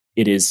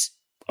it is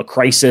a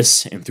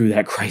crisis, and through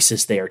that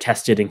crisis, they are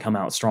tested and come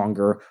out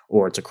stronger,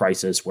 or it's a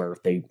crisis where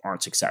they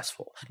aren't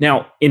successful.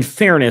 Now, in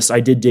fairness, I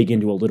did dig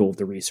into a little of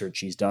the research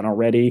she's done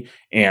already,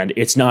 and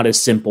it's not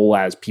as simple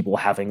as people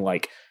having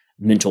like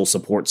mental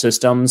support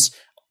systems.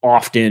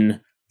 Often,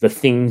 the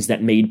things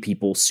that made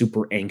people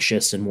super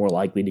anxious and more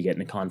likely to get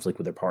in a conflict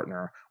with their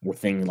partner were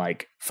things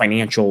like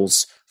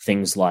financials,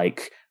 things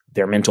like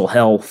their mental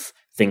health,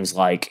 things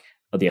like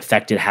the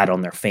effect it had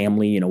on their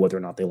family, whether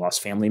or not they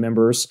lost family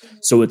members.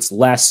 So it's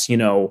less,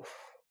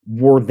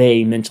 were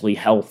they mentally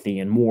healthy,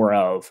 and more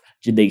of,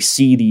 did they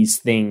see these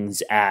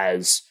things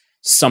as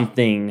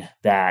something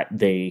that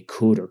they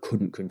could or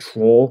couldn't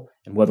control,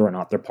 and whether or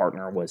not their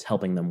partner was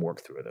helping them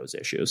work through those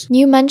issues.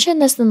 You mentioned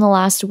this in the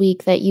last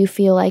week that you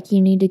feel like you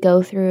need to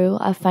go through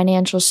a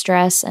financial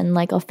stress and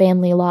like a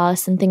family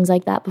loss and things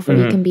like that before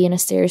you can be in a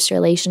serious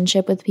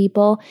relationship with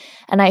people.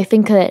 And I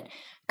think that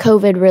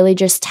COVID really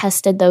just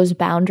tested those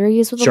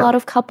boundaries with a lot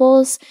of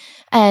couples.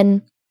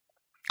 And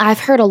I've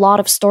heard a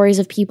lot of stories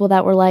of people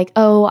that were like,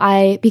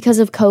 because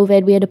of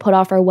COVID, we had to put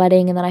off our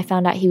wedding, and then I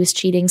found out he was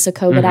cheating. So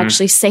COVID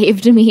actually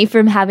saved me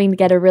from having to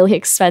get a really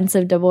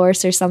expensive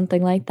divorce or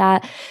something like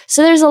that.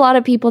 So there's a lot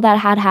of people that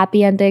had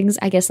happy endings.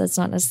 I guess that's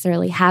not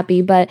necessarily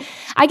happy, but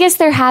I guess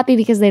they're happy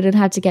because they didn't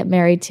have to get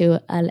married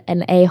to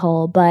an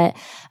a-hole. But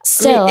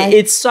still.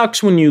 It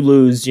sucks when you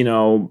lose,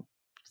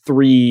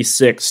 3,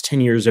 6,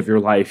 10 years of your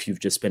life. You've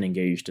just been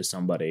engaged to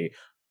somebody.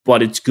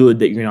 But it's good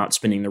that you're not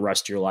spending the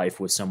rest of your life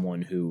with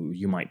someone who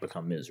you might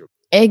become miserable.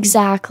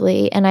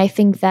 Exactly. And I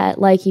think that,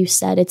 like you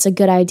said, it's a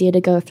good idea to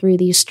go through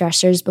these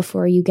stressors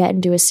before you get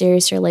into a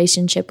serious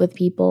relationship with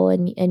people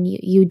and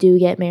you do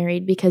get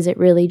married, because it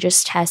really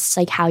just tests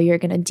like how you're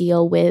going to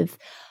deal with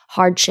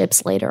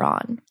hardships later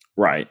on.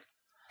 Right.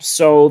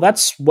 So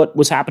that's what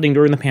was happening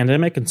during the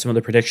pandemic and some of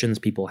the predictions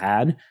people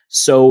had.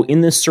 So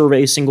in this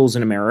survey, Singles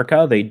in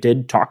America, they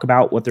did talk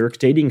about what their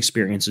dating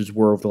experiences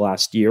were over the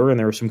last year, and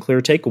there were some clear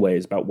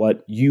takeaways about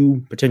what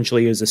you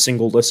potentially as a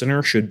single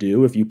listener should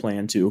do if you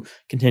plan to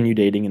continue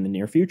dating in the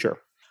near future.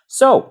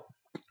 So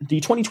the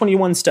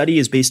 2021 study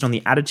is based on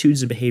the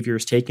attitudes and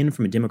behaviors taken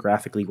from a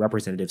demographically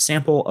representative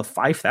sample of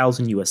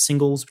 5,000 U.S.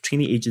 singles between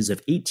the ages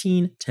of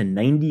 18 to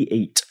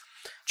 98.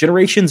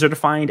 Generations are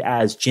defined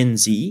as Gen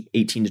Z,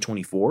 18 to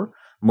 24,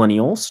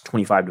 Millennials,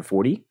 25 to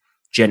 40,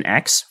 Gen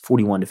X,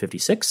 41 to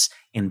 56,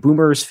 and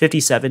Boomers,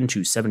 57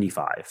 to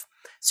 75.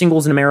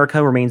 Singles in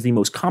America remains the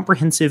most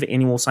comprehensive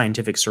annual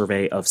scientific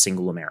survey of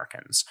single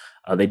Americans.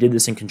 They did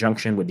this in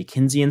conjunction with the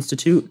Kinsey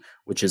Institute,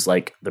 which is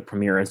like the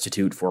premier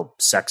institute for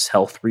sex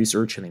health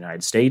research in the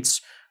United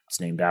States. It's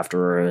named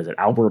after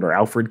Albert or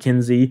Alfred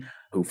Kinsey,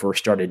 who first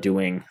started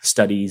doing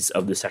studies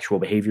of the sexual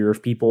behavior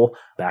of people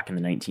back in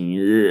the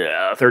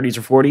 1930s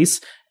or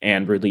 40s,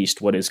 and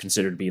released what is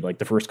considered to be like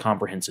the first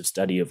comprehensive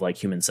study of like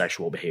human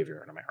sexual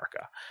behavior in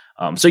America.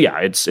 So yeah,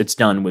 it's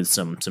done with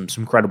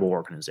some credible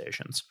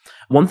organizations.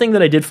 One thing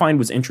that I did find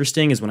was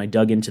interesting is when I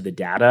dug into the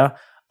data,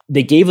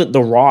 they gave it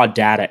the raw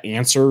data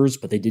answers,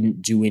 but they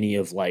didn't do any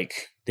of they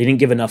didn't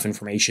give enough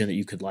information that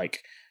you could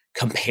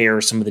compare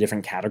some of the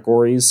different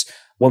categories.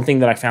 One thing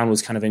that I found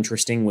was kind of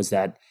interesting was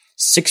that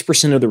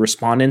 6% of the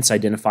respondents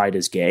identified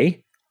as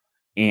gay,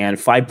 and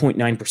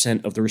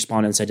 5.9% of the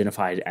respondents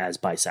identified as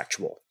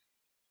bisexual.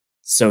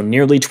 So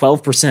nearly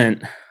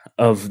 12%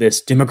 of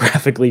this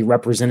demographically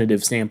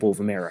representative sample of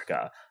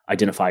America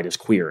identified as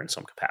queer in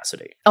some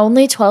capacity.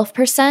 Only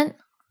 12%?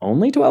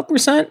 Only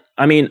 12%?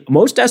 I mean,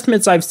 most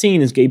estimates I've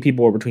seen is gay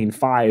people are between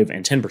 5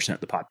 and 10%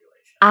 of the population.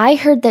 I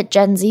heard that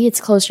Gen Z, it's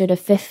closer to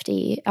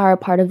 50, are a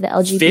part of the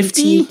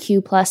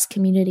LGBTQ plus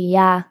community.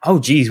 Yeah. Oh,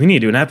 geez, we need to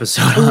do an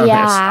episode on this.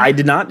 I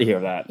did not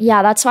hear that.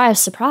 Yeah, that's why I was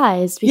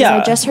surprised, because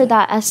I just heard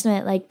that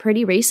estimate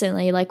pretty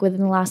recently, within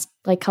the last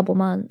couple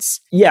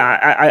months.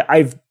 Yeah,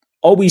 I've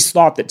always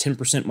thought that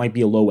 10% might be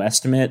a low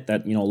estimate,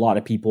 that, a lot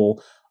of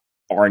people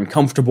are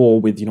uncomfortable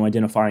with,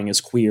 identifying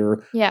as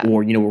queer Yeah.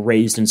 or, were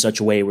raised in such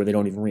a way where they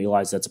don't even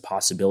realize that's a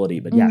possibility.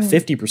 But yeah,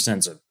 50%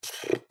 is a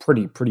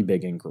pretty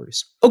big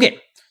increase. Okay.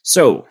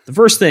 So the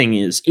first thing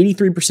is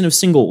 83% of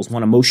singles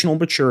want emotional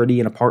maturity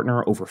in a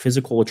partner over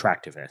physical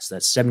attractiveness.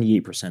 That's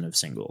 78% of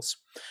singles.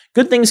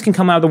 Good things can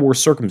come out of the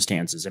worst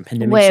circumstances, and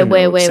pandemics are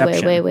no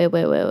exception.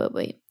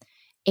 Wait.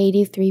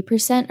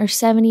 83% or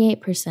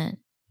 78%?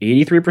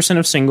 83%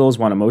 of singles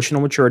want emotional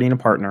maturity in a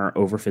partner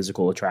over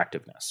physical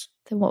attractiveness.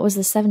 Then what was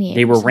the 78%?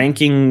 They were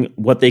ranking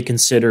what they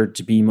considered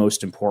to be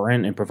most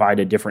important and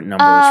provided different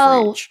numbers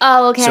for each.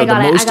 Oh, okay. So I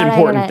got the it. most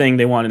important thing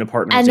they wanted in a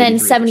partner and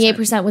was then 83%.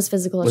 78% was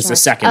physical attraction. Was the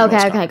second most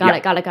Okay.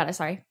 common. Got it.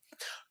 Sorry.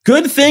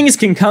 Good things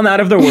can come out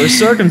of the worst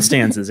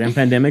circumstances, and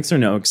pandemics are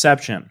no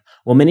exception.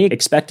 While many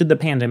expected the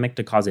pandemic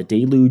to cause a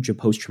deluge of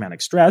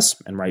post-traumatic stress,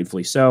 and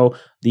rightfully so,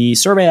 the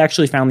survey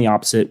actually found the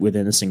opposite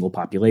within a single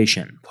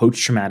population,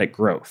 post-traumatic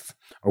growth,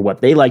 or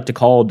what they like to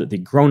call the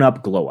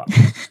grown-up glow-up.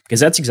 Because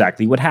that's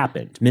exactly what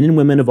happened. Men and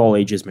women of all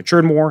ages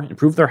matured more,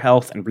 improved their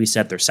health, and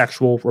reset their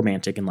sexual,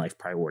 romantic, and life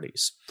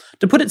priorities.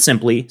 To put it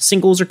simply,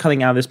 singles are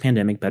coming out of this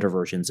pandemic better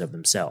versions of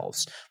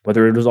themselves.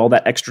 Whether it was all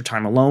that extra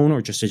time alone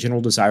or just a general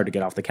desire to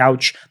get off the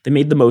couch, they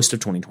made the most of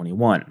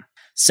 2021.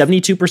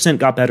 72%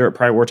 got better at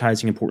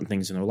prioritizing important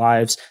things in their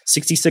lives.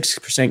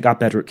 66% got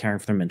better at caring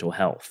for their mental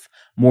health.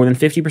 More than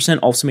 50%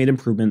 also made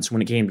improvements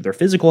when it came to their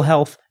physical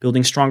health,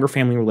 building stronger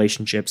family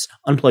relationships,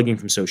 unplugging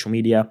from social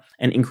media,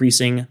 and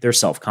increasing their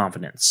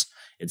self-confidence.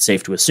 It's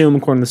safe to assume,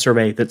 according to the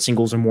survey, that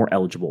singles are more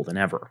eligible than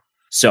ever.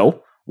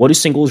 So, what do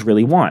singles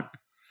really want?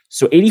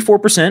 So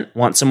 84%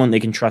 want someone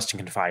they can trust and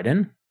confide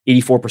in.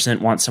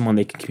 84% want someone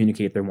they can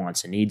communicate their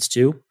wants and needs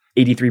to.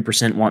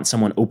 83% want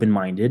someone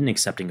open-minded and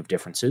accepting of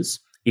differences.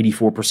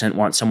 84%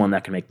 want someone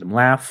that can make them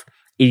laugh.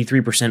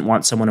 83%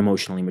 want someone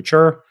emotionally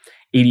mature.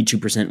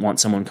 82% want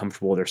someone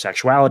comfortable with their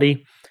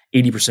sexuality.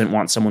 80%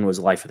 want someone who has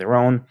a life of their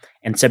own.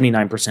 And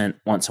 79%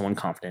 want someone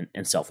confident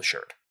and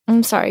self-assured.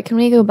 I'm sorry. Can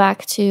we go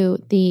back to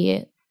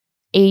the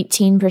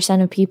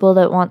 18% of people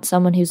that want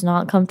someone who's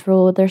not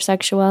comfortable with their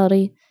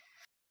sexuality?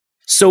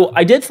 So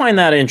I did find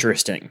that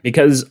interesting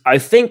because I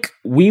think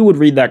we would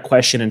read that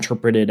question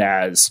interpreted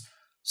as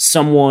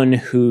someone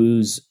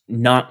who's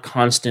not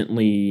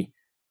constantly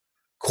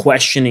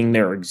questioning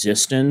their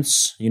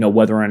existence,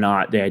 whether or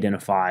not they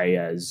identify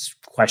as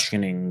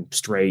questioning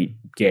straight,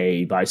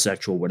 gay,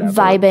 bisexual, whatever.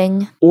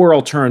 Vibing. Or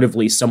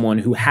alternatively, someone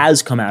who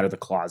has come out of the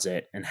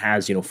closet and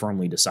has,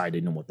 firmly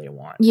decided on what they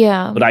want.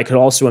 Yeah. But I could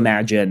also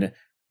imagine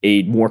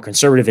a more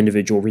conservative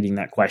individual reading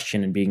that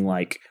question and being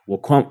like, well,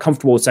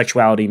 comfortable with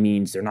sexuality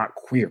means they're not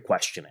queer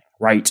questioning,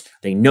 right?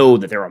 They know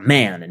that they're a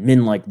man and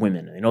men like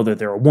women. And they know that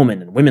they're a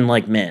woman and women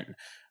like men.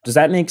 Does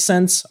that make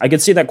sense? I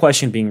could see that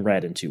question being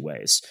read in two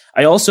ways.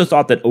 I also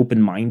thought that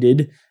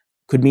open-minded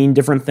could mean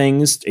different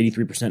things.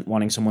 83%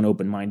 wanting someone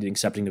open-minded,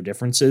 accepting of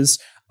differences,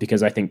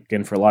 because I think,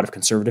 again, for a lot of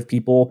conservative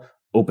people,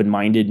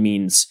 open-minded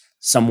means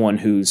someone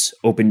who's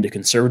open to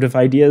conservative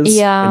ideas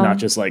and not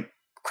just like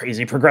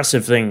crazy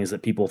progressive things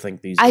that people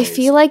think these days. I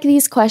feel like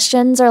these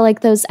questions are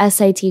like those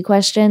SAT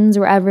questions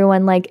where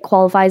everyone like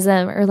qualifies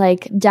them or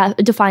like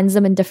defines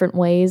them in different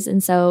ways.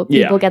 And so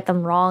people get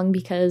them wrong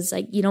because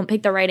like you don't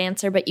pick the right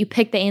answer, but you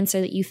pick the answer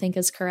that you think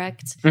is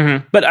correct.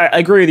 Mm-hmm. But I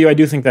agree with you. I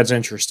do think that's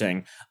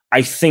interesting.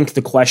 I think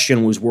the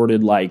question was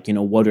worded like,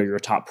 what are your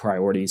top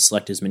priorities?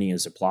 Select as many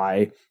as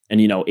apply. And,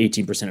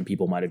 18% of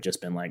people might have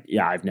just been like,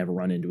 yeah, I've never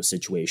run into a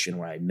situation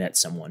where I met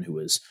someone who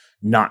was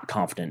not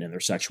confident in their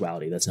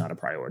sexuality. That's not a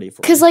priority for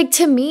me. Because like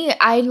to me,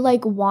 I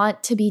like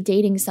want to be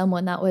dating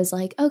someone that was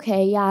like,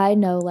 okay, yeah, I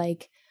know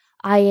like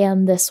I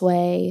am this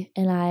way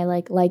and I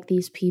like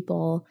these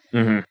people.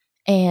 Mm-hmm.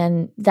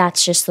 And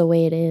that's just the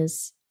way it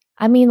is.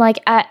 I mean, like,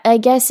 I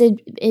guess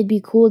it'd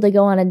be cool to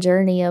go on a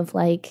journey of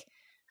like,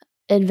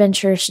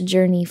 adventurous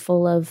journey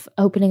full of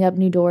opening up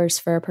new doors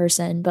for a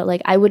person, but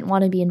like I wouldn't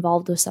want to be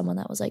involved with someone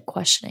that was like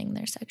questioning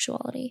their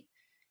sexuality.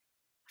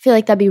 I feel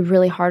like that'd be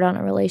really hard on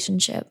a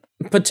relationship.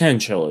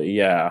 Potentially,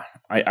 yeah.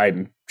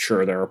 I'm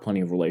sure there are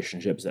plenty of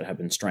relationships that have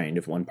been strained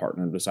if one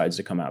partner decides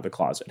to come out of the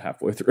closet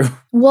halfway through.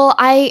 Well,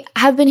 I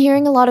have been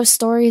hearing a lot of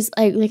stories.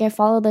 Like I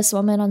follow this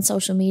woman on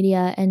social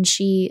media and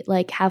she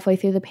like halfway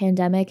through the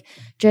pandemic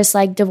just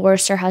like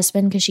divorced her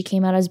husband because she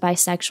came out as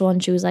bisexual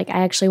and she was like,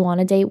 I actually want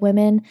to date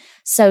women.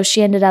 So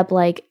she ended up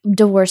like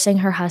divorcing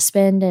her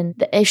husband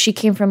and she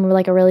came from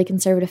like a really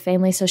conservative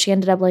family. So she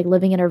ended up like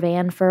living in her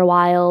van for a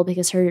while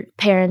because her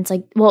parents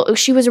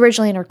she was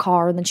originally in her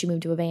car and then she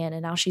moved to a van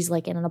and now she's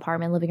like in an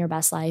apartment living her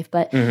best life,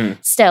 but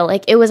still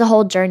like it was a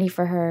whole journey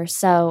for her.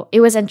 So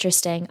it was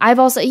interesting.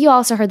 You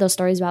also heard those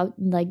stories about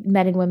like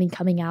men and women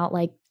coming out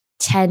like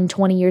 10,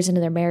 20 years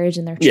into their marriage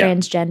and they're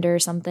transgender or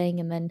something.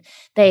 And then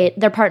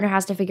their partner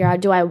has to figure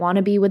out, do I want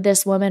to be with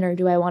this woman or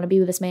do I want to be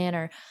with this man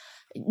or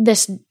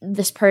this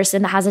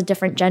person that has a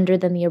different gender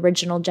than the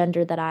original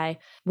gender that I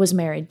was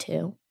married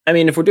to? I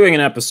mean, if we're doing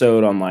an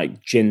episode on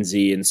like Gen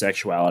Z and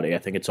sexuality, I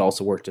think it's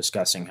also worth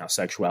discussing how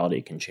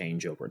sexuality can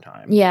change over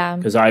time. Yeah.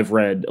 Because I've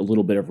read a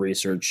little bit of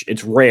research.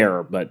 It's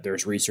rare, but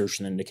there's research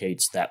that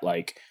indicates that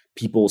like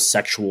people's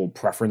sexual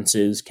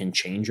preferences can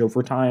change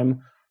over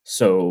time.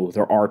 So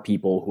there are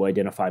people who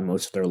identify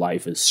most of their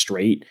life as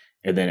straight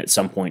and then at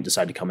some point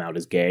decide to come out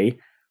as gay.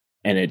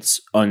 And it's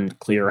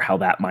unclear how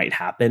that might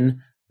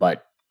happen,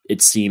 but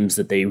it seems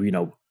that they,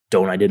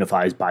 don't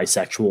identify as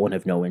bisexual and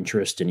have no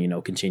interest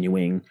in,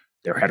 continuing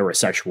their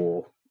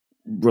heterosexual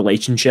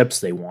relationships.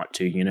 They want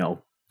to,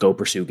 go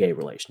pursue gay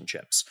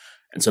relationships.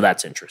 And so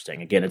that's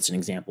interesting. Again, it's an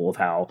example of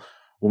how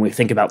when we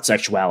think about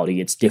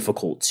sexuality, it's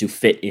difficult to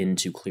fit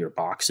into clear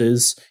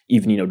boxes.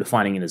 Even,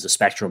 defining it as a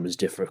spectrum is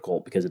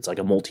difficult because it's like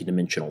a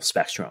multidimensional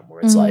spectrum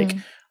where it's like,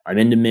 I'm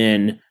into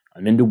men,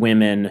 I'm into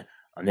women,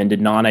 I'm into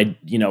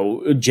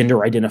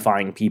gender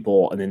identifying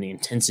people, and then the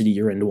intensity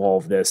you're into all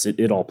of this,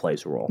 it all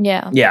plays a role.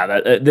 Yeah.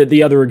 Yeah.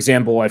 The other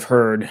example I've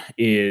heard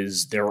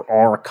is there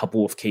are a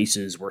couple of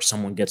cases where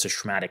someone gets a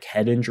traumatic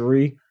head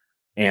injury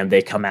and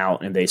they come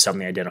out and they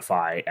suddenly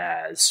identify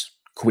as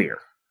queer.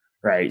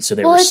 Right. So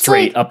they were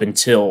straight up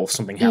until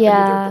something happened to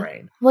their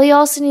brain. Well, you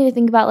also need to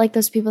think about like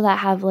those people that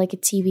have like a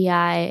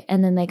TBI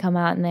and then they come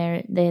out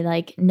and they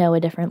like know a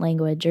different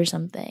language or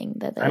something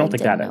that they I don't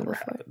think that ever before.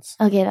 happens.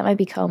 Okay, that might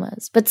be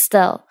comas, but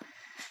still.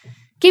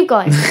 Keep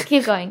going.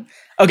 Keep going.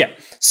 Okay.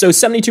 So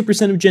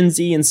 72% of Gen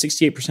Z and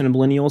 68% of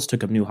millennials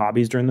took up new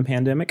hobbies during the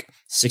pandemic.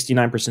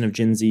 69% of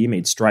Gen Z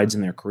made strides in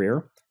their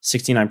career.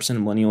 69% of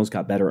millennials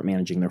got better at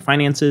managing their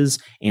finances,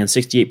 and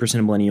 68%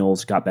 of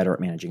millennials got better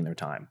at managing their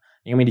time.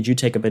 Naomi, did you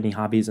take up any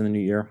hobbies in the new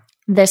year?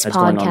 This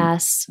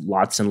podcast.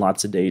 Lots and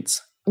lots of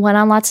dates. Went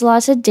on lots and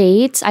lots of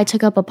dates. I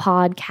took up a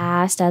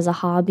podcast as a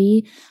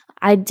hobby.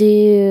 I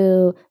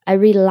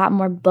read a lot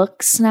more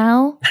books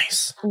now.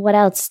 Nice. What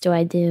else do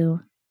I do?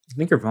 I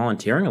think you're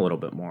volunteering a little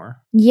bit more.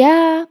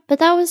 Yeah, but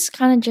that was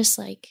kind of just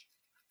like,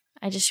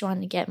 I just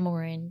wanted to get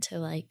more into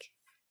like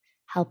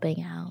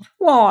helping out.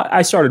 Well,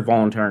 I started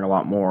volunteering a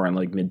lot more in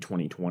like mid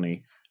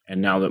 2020.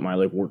 And now that my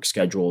like work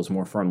schedule is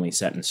more firmly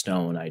set in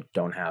stone, I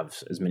don't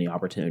have as many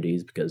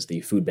opportunities because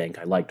the food bank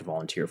I like to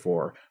volunteer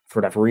for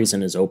whatever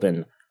reason, is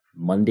open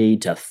Monday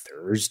to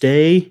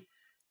Thursday,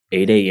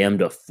 8 a.m.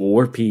 to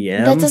 4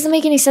 p.m. That doesn't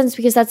make any sense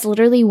because that's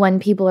literally when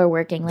people are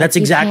working. Like, that's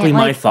exactly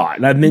my thought.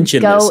 And I've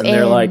mentioned this, and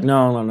they're like,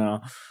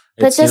 no.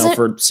 It's,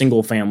 for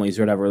single families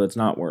or whatever that's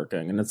not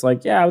working. And it's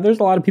like, yeah, there's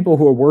a lot of people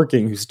who are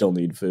working who still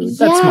need food.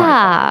 That's my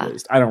thought, at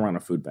least. I don't run a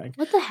food bank.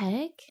 What the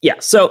heck? Yeah.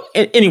 So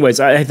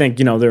anyways, I think,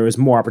 there is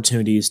more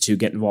opportunities to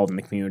get involved in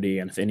the community.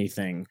 And if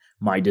anything,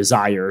 my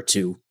desire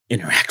to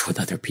interact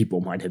with other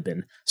people might have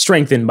been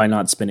strengthened by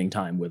not spending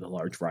time with a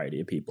large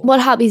variety of people.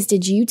 What hobbies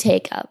did you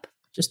take up?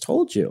 Just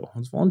told you. I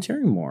was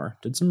volunteering more.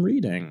 Did some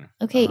reading.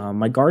 Okay.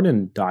 My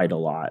garden died a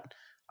lot.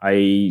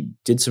 I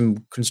did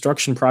some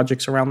construction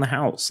projects around the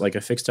house. Like I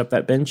fixed up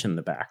that bench in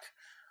the back.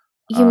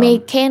 You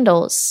made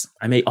candles.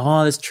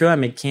 That's true. I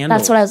made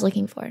candles. That's what I was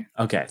looking for.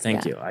 Okay.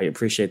 Thank you. I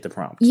appreciate the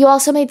prompt. You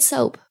also made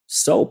soap.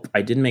 Soap.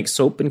 I did make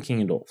soap and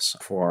candles.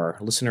 For our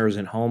listeners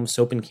at home,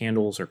 soap and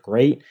candles are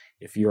great.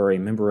 If you're a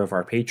member of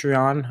our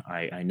Patreon,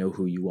 I know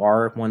who you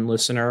are, one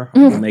listener.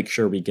 We'll make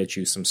sure we get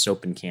you some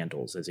soap and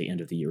candles as the end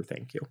of the year.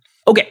 Thank you.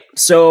 Okay,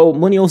 so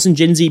millennials and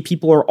Gen Z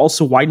people are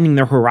also widening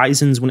their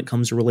horizons when it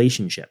comes to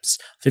relationships.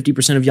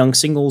 50% of young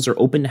singles are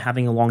open to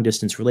having a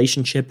long-distance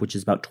relationship, which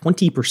is about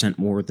 20%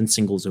 more than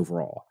singles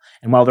overall.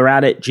 And while they're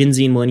at it, Gen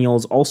Z and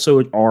millennials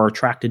also are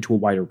attracted to a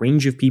wider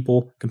range of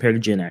people compared to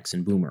Gen X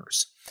and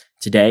boomers.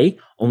 Today,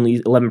 only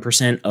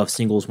 11% of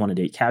singles want to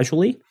date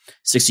casually.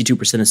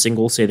 62% of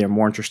singles say they're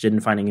more interested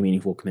in finding a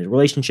meaningful, committed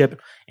relationship.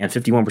 And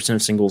 51%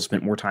 of singles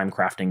spent more time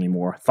crafting a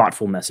more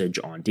thoughtful message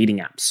on dating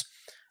apps.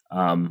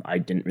 I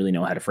didn't really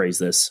know how to phrase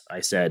this. I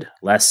said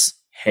less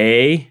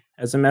hey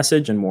as a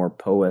message and more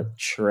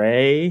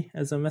poetry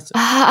as a message.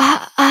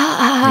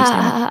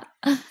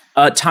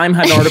 Time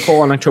had an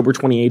article on October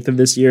 28th of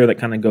this year that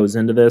kind of goes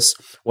into this.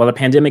 While the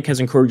pandemic has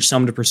encouraged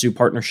some to pursue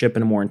partnership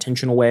in a more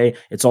intentional way,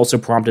 it's also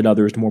prompted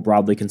others to more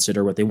broadly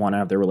consider what they want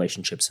out of their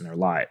relationships in their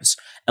lives.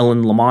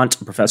 Ellen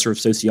Lamont, a professor of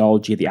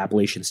sociology at the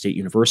Appalachian State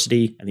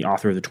University and the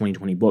author of the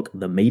 2020 book,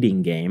 The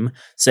Mating Game,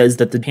 says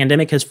that the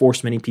pandemic has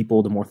forced many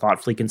people to more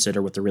thoughtfully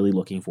consider what they're really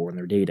looking for when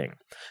they're dating.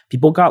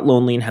 People got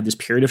lonely and had this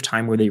period of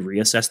time where they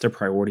reassessed their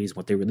priorities and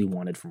what they really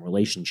wanted from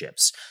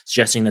relationships,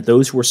 suggesting that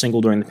those who were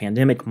single during the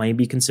pandemic might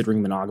be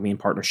considering monogamy and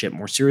partnership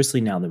more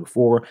seriously now than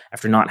before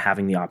after not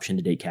having the option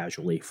to date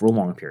casually for a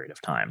long period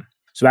of time.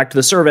 So back to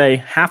the survey,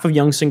 half of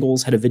young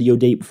singles had a video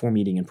date before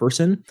meeting in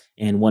person,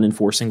 and 1 in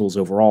 4 singles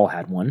overall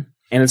had one.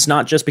 And it's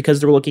not just because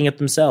they're looking at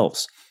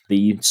themselves.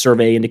 The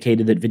survey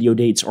indicated that video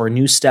dates are a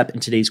new step in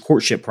today's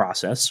courtship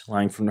process,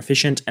 allowing for an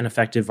efficient and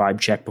effective vibe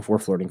check before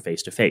flirting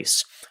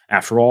face-to-face.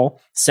 After all,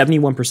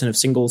 71% of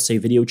singles say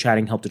video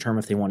chatting helped determine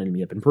if they wanted to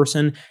meet up in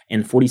person,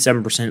 and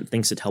 47%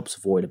 thinks it helps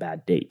avoid a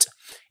bad date.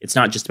 It's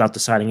not just about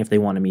deciding if they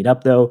want to meet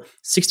up, though.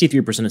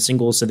 63% of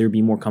singles said they'd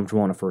be more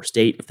comfortable on a first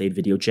date if they'd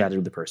video chatted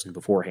with the person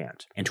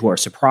beforehand. And to our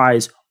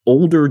surprise,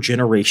 older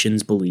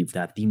generations believe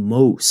that the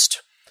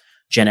most.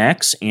 Gen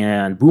X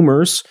and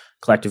boomers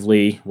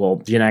collectively, well,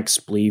 Gen X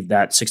believe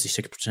that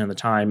 66% of the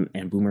time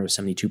and boomers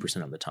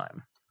 72% of the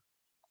time.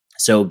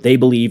 So they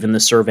believe in the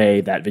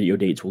survey that video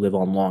dates will live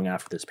on long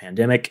after this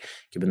pandemic,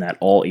 given that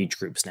all age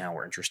groups now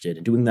are interested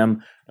in doing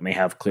them and may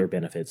have clear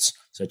benefits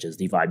such as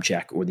the vibe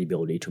check or the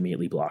ability to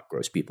immediately block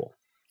gross people.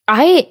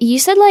 You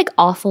said like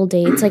awful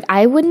dates. Like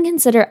I wouldn't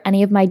consider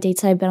any of my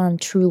dates I've been on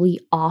truly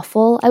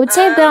awful. I would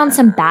say I've been on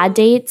some bad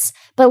dates,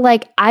 but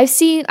like I've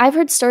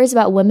heard stories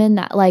about women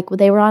that like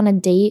they were on a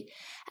date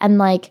and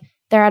like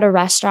they're at a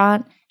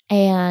restaurant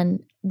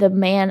and the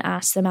man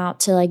asked them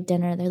out to like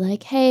dinner. They're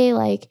like, hey,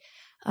 like,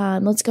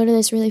 let's go to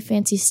this really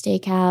fancy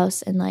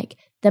steakhouse and like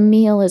the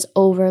meal is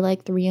over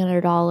like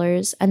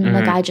 $300 and then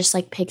the guy just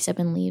like picks up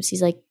and leaves.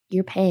 He's like,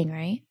 you're paying,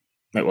 right?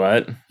 Wait,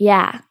 what?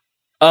 Yeah.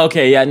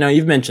 Okay, yeah, no,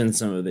 you've mentioned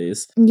some of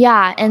these.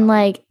 Yeah, and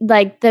like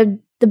the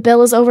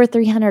bill is over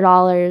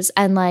 $300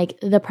 and like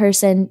the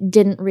person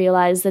didn't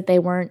realize that they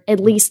weren't at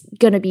least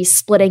going to be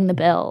splitting the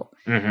bill.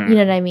 You know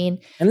what I mean?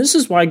 And this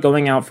is why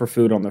going out for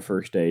food on the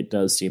first date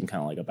does seem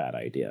kind of like a bad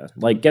idea.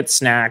 Like get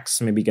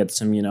snacks, maybe get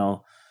some,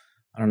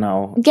 I don't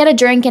know. Get a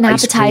drink and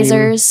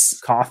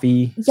appetizers. Cream,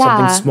 coffee,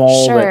 something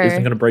small that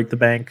isn't going to break the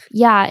bank.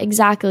 Yeah,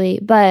 exactly.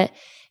 But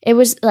it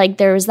was like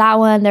there was that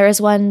one. There was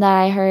one that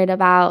I heard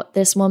about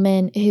this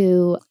woman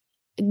who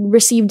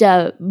received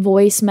a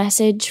voice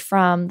message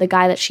from the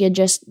guy that she had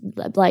just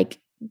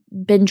like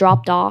been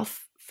dropped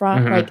off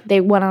from. Like they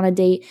went on a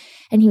date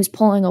and he was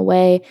pulling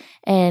away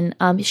and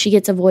she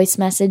gets a voice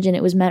message and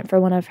it was meant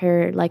for one of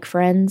her like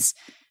friends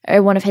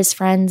or one of his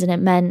friends and it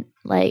meant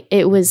like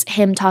it was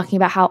him talking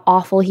about how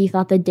awful he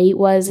thought the date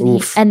was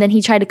and then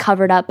he tried to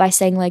cover it up by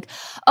saying like,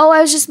 oh,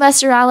 I was just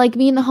messing around, like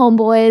me and the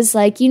homeboys,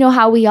 like you know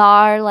how we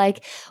are,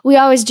 like we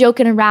always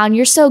joking around,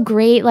 you're so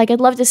great, like I'd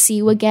love to see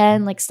you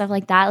again, like stuff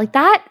like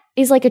that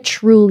is like a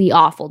truly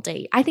awful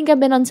date. I think I've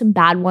been on some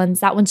bad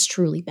ones. That one's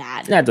truly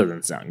bad. That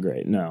doesn't sound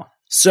great, no.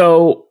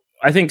 So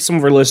I think some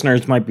of our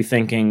listeners might be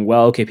thinking,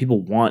 well, okay,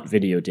 people want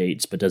video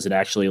dates, but does it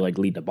actually like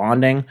lead to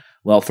bonding?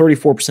 Well,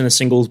 34% of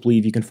singles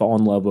believe you can fall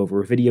in love over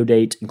a video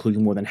date,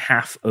 including more than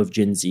half of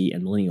Gen Z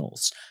and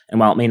millennials. And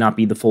while it may not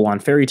be the full-on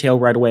fairy tale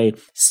right away,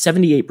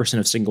 78%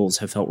 of singles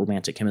have felt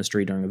romantic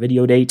chemistry during a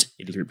video date,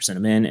 83%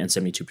 of men and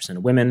 72%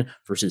 of women,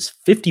 versus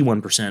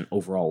 51%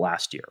 overall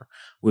last year,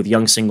 with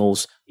young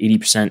singles,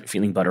 80%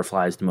 feeling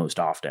butterflies the most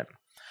often.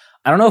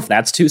 I don't know if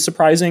that's too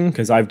surprising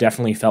because I've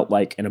definitely felt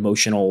like an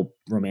emotional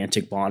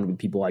romantic bond with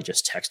people I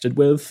just texted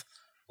with.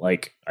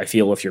 Like, I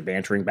feel if you're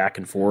bantering back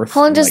and forth.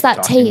 How long does like,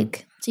 that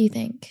take, do you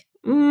think?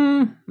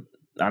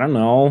 I don't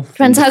know.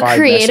 Depends how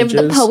creative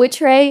the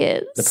poetry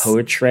is. The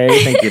poetry.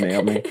 I think you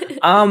nailed me.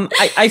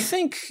 I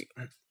think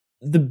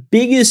the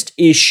biggest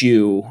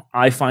issue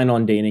I find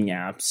on dating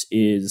apps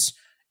is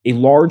a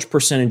large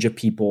percentage of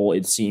people,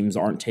 it seems,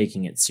 aren't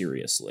taking it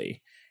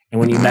seriously. And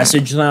when you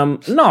message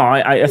them, no,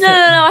 I think, no,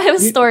 I have a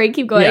story.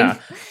 Keep going.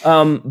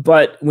 Yeah.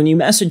 But when you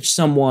message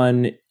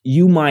someone,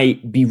 you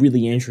might be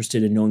really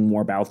interested in knowing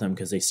more about them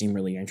because they seem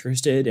really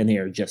interested and they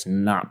are just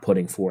not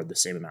putting forward the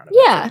same amount of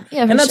effort.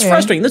 Yeah, and that's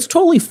frustrating. That's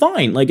totally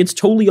fine. Like, it's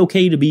totally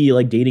okay to be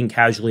like dating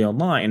casually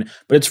online,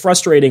 but it's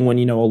frustrating when,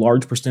 a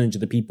large percentage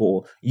of the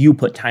people you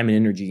put time and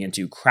energy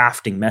into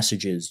crafting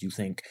messages you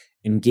think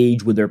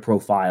engage with their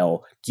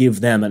profile,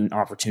 give them an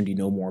opportunity to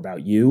know more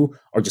about you,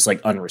 are just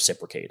like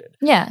unreciprocated.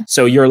 Yeah.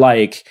 So you're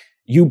like,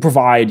 you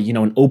provide,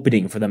 an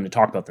opening for them to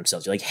talk about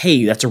themselves. You're like,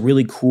 hey, that's a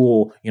really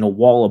cool,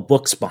 wall of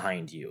books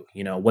behind you.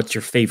 What's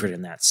your favorite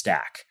in that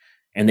stack?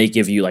 And they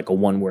give you like a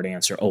one-word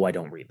answer. Oh, I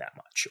don't read that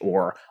much.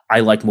 Or I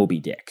like Moby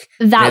Dick.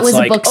 That was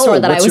like, a bookstore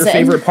that I was in. What's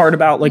your favorite part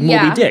about like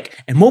Moby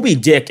Dick? And Moby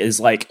Dick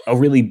is like a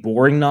really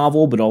boring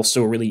novel, but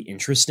also a really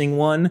interesting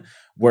one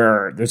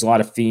where there's a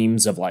lot of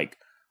themes of like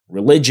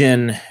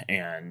religion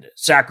and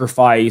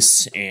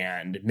sacrifice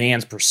and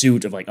man's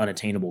pursuit of like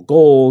unattainable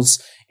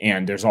goals.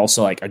 And there's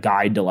also like a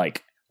guide to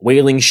like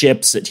whaling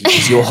ships that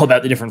teaches you all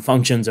about the different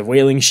functions of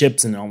whaling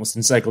ships in almost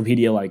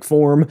encyclopedia-like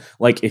form.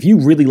 Like, if you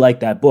really like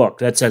that book,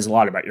 that says a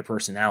lot about your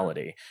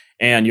personality.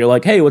 And you're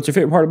like, hey, what's your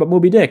favorite part about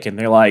Moby Dick? And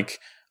they're like,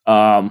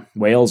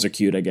 whales are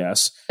cute, I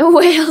guess.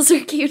 Whales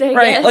are cute, I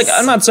guess. Like,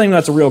 I'm not saying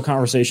that's a real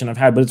conversation I've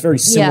had, but it's very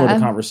similar to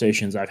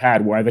conversations I've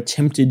had where I've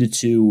attempted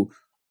to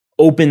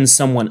open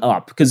someone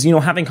up, because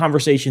having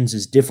conversations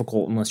is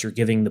difficult unless you're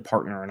giving the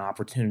partner an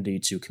opportunity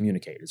to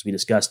communicate, as we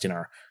discussed in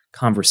our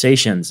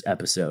conversations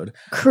episode.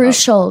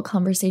 Crucial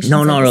conversations.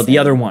 No, the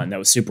other one that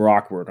was super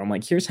awkward. I'm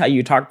like, here's how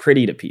you talk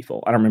pretty to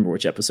people. I don't remember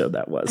which episode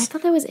that was. I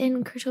thought that was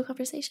in Crucial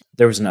Conversations.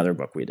 There was another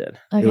book we did.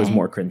 Okay. It was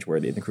more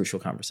cringeworthy than Crucial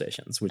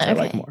Conversations, which I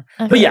like more.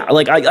 Okay. But yeah,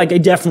 like I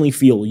definitely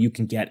feel you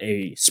can get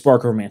a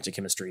spark of romantic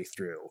chemistry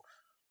through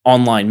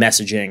online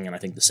messaging, and I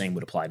think the same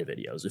would apply to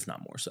videos, if not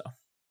more so.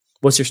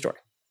 What's your story?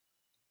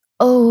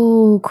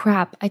 Oh,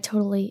 crap. You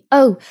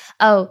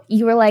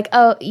were like,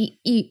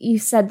 you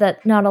said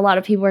that not a lot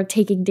of people are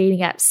taking dating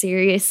apps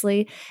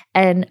seriously.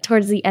 And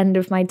towards the end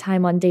of my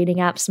time on dating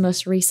apps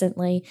most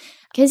recently,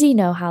 Because you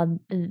know how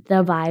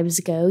the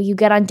vibes go. You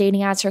get on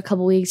dating apps for a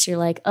couple weeks, you're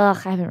like,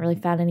 ugh, I haven't really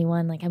found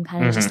anyone. Like, I'm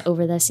kind of just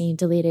over this, and you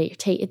delete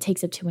it. It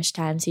takes up too much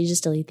time, so you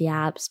just delete the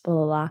apps, blah,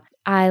 blah, blah.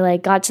 I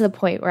like got to the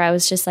point where I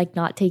was just like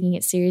not taking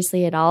it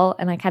seriously at all.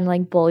 And I kind of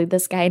like bullied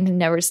this guy into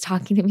never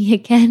talking to me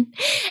again.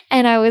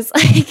 And I was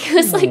like,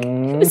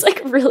 it was like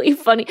really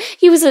funny.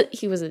 He was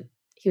a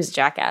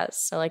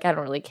jackass. So like, I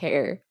don't really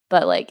care,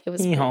 but like, it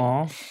was,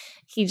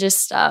 he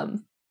just,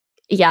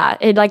 yeah,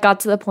 it like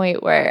got to the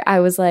point where I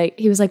was like,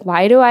 he was like,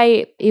 why do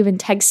I even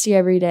text you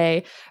every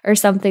day or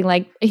something?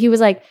 Like, he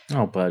was like,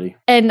 oh, buddy.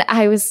 And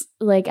I was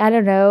like, I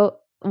don't know.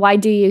 Why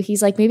do you?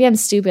 He's like, maybe I'm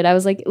stupid. I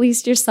was like, at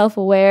least you're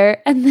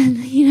self-aware. And then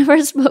he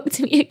never spoke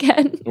to me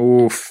again.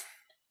 Oof.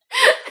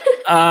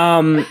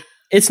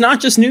 It's not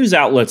just news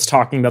outlets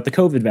talking about the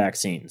COVID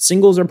vaccine.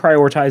 Singles are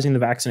prioritizing the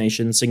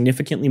vaccination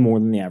significantly more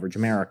than the average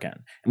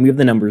American. And we have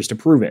the numbers to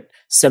prove it.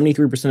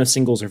 73% of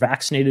singles are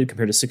vaccinated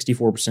compared to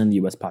 64% of the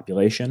U.S.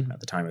 population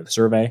at the time of the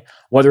survey.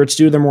 Whether it's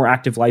due to their more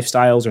active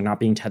lifestyles or not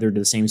being tethered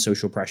to the same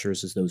social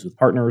pressures as those with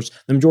partners,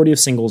 the majority of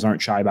singles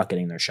aren't shy about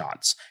getting their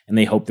shots, and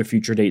they hope their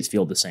future dates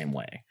feel the same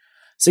way.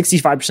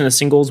 65% of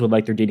singles would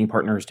like their dating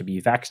partners to be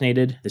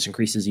vaccinated. This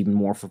increases even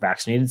more for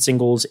vaccinated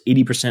singles,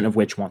 80% of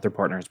which want their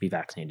partners to be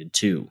vaccinated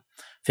too.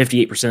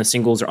 58% of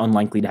singles are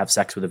unlikely to have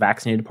sex with a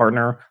vaccinated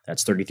partner.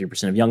 That's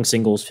 33% of young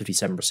singles,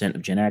 57%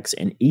 of Gen X,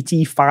 and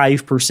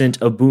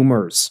 85% of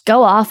boomers.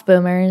 Go off,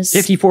 boomers.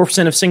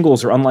 54% of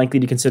singles are unlikely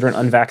to consider an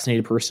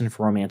unvaccinated person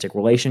for a romantic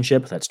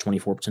relationship. That's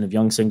 24% of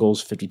young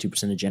singles,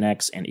 52% of Gen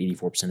X, and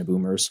 84% of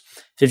boomers.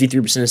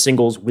 53% of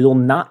singles will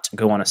not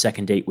go on a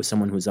second date with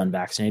someone who is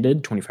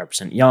unvaccinated.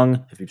 25%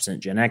 young, 50%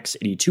 Gen X,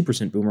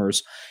 82%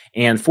 boomers,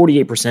 and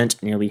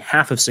 48%, nearly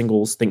half of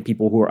singles, think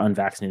people who are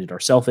unvaccinated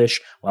are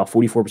selfish, while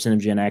 44% of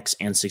Gen X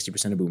and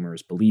 60% of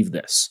boomers believe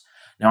this.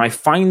 Now, I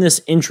find this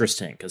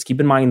interesting because keep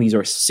in mind these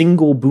are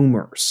single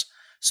boomers.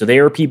 So they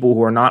are people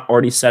who are not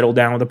already settled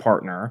down with a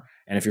partner.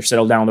 And if you're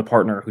settled down with a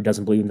partner who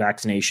doesn't believe in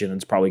vaccination,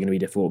 it's probably going to be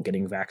difficult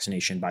getting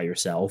vaccination by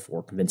yourself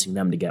or convincing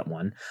them to get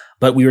one.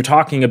 But we were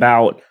talking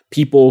about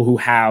people who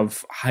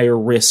have higher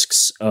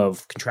risks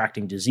of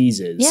contracting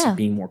diseases,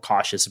 being more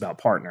cautious about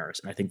partners.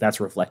 And I think that's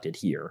reflected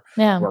here.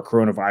 Yeah. Where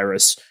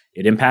coronavirus,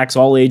 it impacts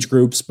all age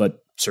groups, but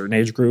certain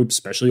age groups,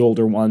 especially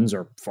older ones,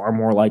 are far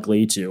more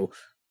likely to,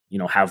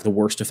 have the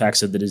worst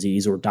effects of the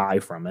disease or die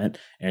from it.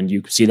 And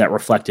you see that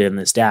reflected in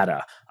this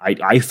data.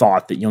 I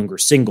thought that younger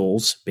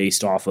singles,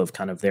 based off of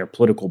kind of their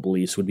political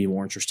beliefs, would be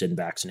more interested in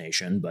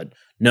vaccination. But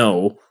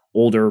no,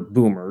 older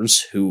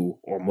boomers who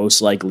are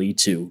most likely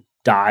to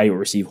die or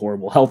receive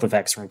horrible health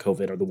effects from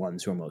COVID are the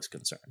ones who are most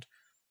concerned.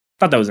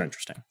 Thought that was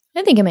interesting.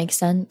 I think it makes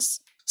sense.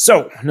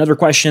 So, another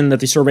question that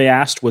the survey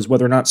asked was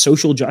whether or not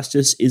social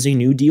justice is a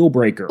new deal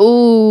breaker.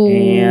 Ooh.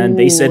 And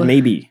they said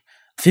maybe.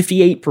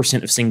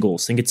 58% of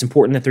singles think it's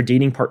important that their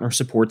dating partner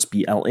supports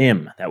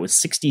BLM. That was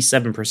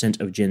 67%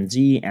 of Gen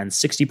Z and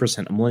 60%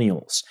 of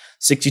millennials.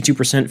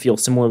 62% feel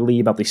similarly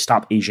about the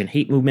Stop Asian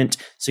Hate movement,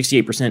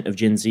 68% of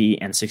Gen Z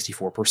and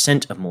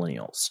 64% of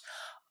millennials.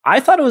 I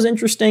thought it was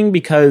interesting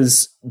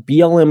because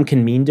BLM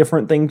can mean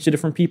different things to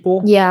different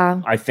people.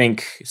 Yeah. I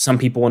think some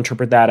people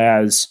interpret that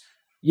as,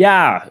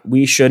 yeah,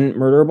 we shouldn't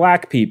murder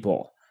black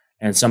people.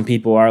 And some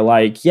people are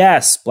like,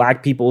 yes,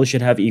 black people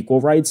should have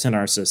equal rights in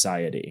our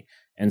society.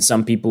 And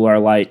some people are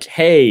like,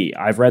 hey,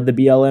 I've read the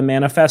BLM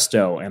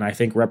manifesto and I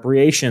think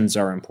reparations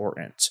are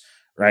important,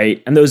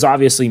 right? And those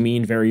obviously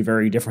mean very,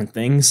 very different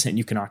things. And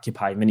you can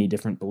occupy many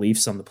different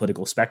beliefs on the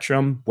political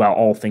spectrum while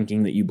all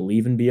thinking that you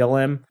believe in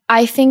BLM.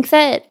 I think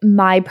that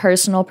my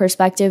personal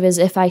perspective is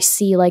if I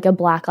see like a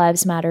Black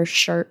Lives Matter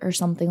shirt or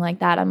something like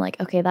that, I'm like,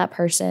 okay, that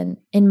person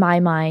in my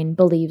mind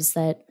believes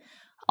that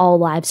all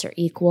lives are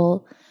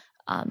equal.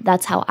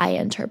 That's how I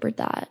interpret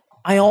that.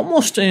 I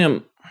almost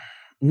am.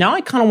 Now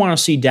I kind of want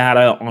to see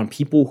data on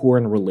people who are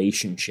in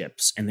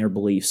relationships and their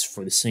beliefs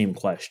for the same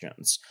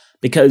questions.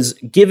 Because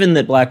given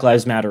that Black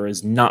Lives Matter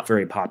is not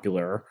very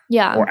popular,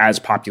 or as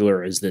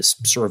popular as this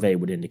survey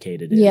would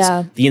indicate it is,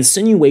 the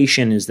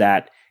insinuation is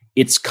that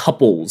it's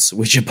couples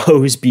which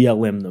oppose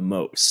BLM the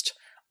most,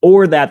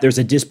 or that there's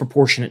a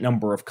disproportionate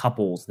number of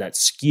couples that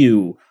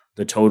skew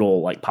the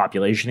total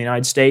population of the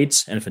United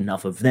States, and if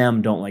enough of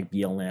them don't like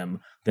BLM,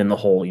 then the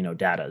whole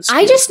data is skewed.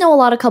 I just know a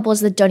lot of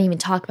couples that don't even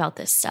talk about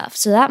this stuff,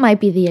 so that might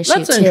be the issue.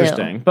 That's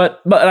interesting,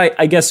 but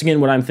I guess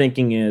again, what I'm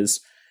thinking is,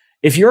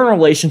 if you're in a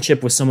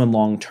relationship with someone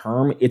long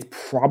term, it's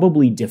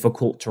probably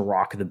difficult to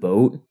rock the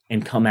boat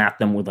and come at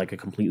them with a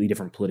completely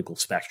different political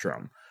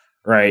spectrum.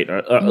 Right.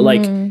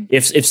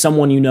 If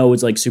someone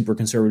is super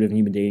conservative and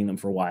you've been dating them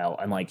for a while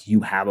and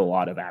you have a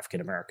lot of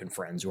African American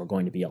friends who are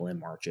going to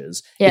BLM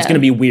marches, it's going to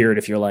be weird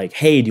if you're like,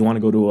 hey, do you want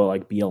to go to a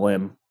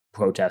BLM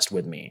protest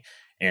with me?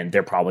 And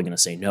they're probably going to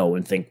say no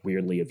and think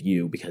weirdly of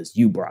you because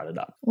you brought it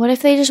up. What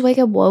if they just wake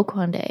up woke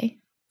one day?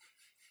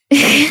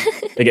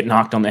 They get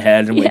knocked on the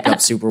head and wake up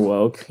super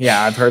woke.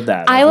 Yeah, I've heard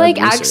that. I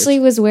actually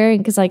was wearing,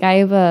 because I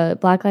have a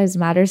Black Lives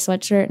Matter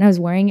sweatshirt, and I was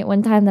wearing it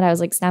one time that I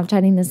was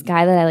Snapchatting this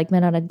guy that I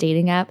met on a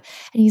dating app,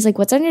 and he's like,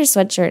 "What's on your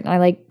sweatshirt?" And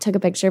I took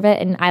a picture of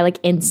it, and I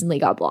instantly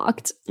got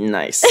blocked.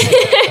 Nice.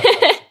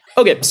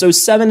 Okay, so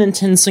 7 in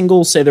 10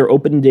 singles say they're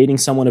open to dating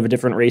someone of a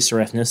different race or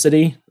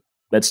ethnicity.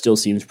 That still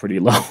seems pretty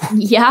low.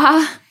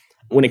 Yeah.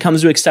 When it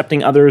comes to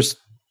accepting others,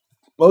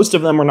 most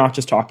of them are not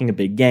just talking a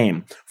big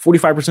game.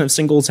 45% of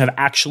singles have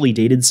actually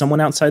dated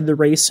someone outside their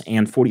race,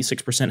 and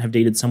 46% have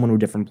dated someone with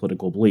different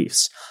political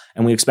beliefs.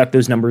 And we expect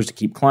those numbers to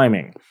keep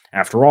climbing.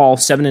 After all,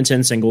 7 in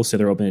 10 singles say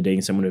they're open to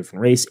dating someone of a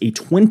different race, a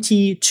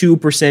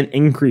 22%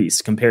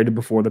 increase compared to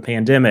before the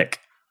pandemic.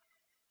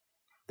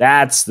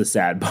 That's the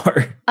sad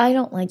part. I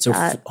don't like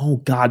that. Oh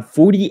God,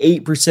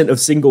 48% of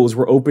singles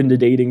were open to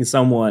dating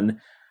someone.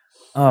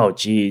 Oh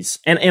geez.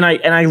 And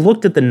I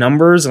looked at the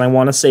numbers, and I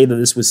want to say that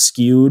this was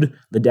skewed.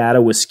 The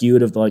data was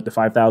skewed of the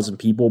 5,000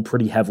 people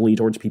pretty heavily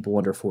towards people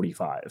under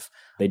 45.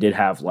 They did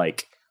have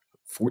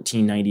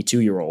 14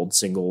 92-year-old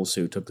singles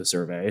who took the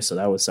survey, so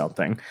that was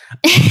something.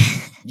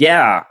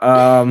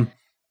 Yeah.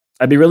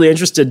 I'd be really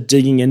interested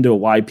digging into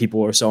why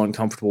people are so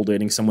uncomfortable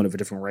dating someone of a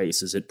different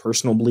race. Is it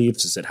personal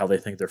beliefs? Is it how they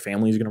think their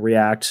family is going to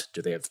react?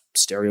 Do they have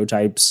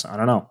stereotypes? I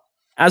don't know.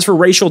 As for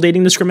racial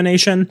dating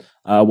discrimination,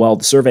 the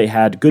survey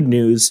had good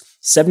news.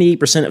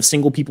 78% of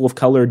single people of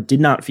color did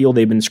not feel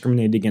they've been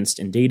discriminated against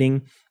in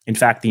dating. In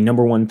fact, the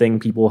number one thing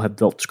people have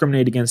felt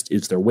discriminated against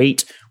is their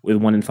weight, with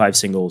 1 in 5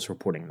 singles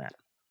reporting that.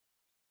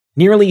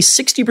 Nearly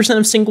 60%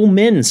 of single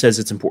men says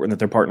it's important that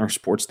their partner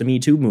supports the Me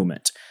Too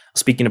movement.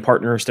 Speaking of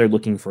partners, they're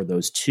looking for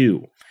those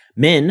too.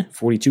 Men,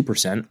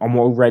 42%, are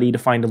more ready to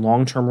find a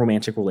long-term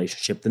romantic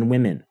relationship than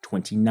women,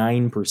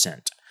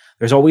 29%.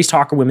 There's always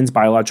talk of women's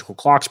biological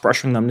clocks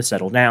pressuring them to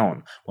settle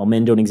down. While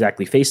men don't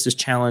exactly face this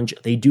challenge,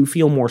 they do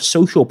feel more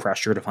social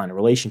pressure to find a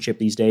relationship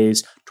these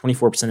days.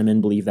 24% of men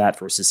believe that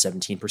versus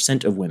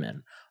 17% of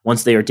women.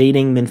 Once they are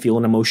dating, men feel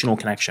an emotional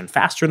connection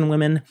faster than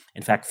women.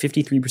 In fact,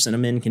 53% of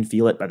men can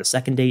feel it by the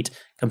second date,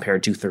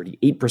 compared to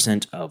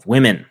 38% of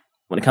women.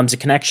 When it comes to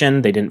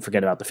connection, they didn't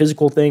forget about the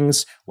physical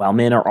things. While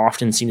men are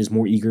often seen as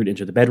more eager to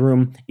enter the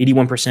bedroom,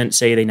 81%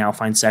 say they now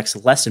find sex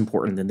less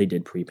important than they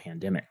did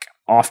pre-pandemic.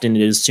 Often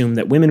it is assumed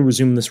that women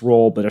resume this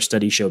role, but our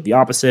study showed the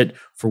opposite.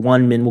 For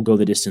one, men will go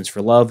the distance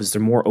for love, as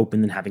they're more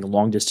open than having a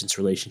long-distance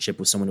relationship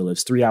with someone who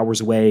lives 3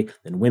 hours away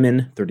than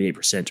women,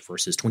 38%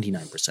 versus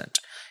 29%.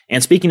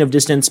 And speaking of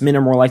distance, men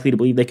are more likely to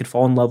believe they could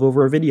fall in love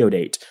over a video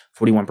date,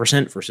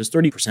 41% versus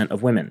 30%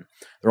 of women.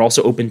 They're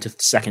also open to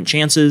second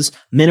chances.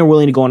 Men are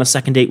willing to go on a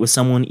second date with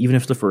someone even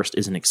if the first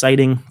isn't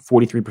exciting,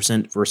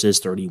 43% versus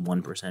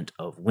 31%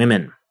 of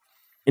women.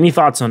 Any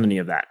thoughts on any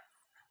of that?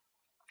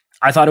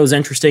 I thought it was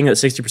interesting that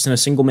 60% of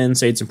single men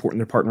say it's important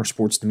their partner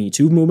supports the Me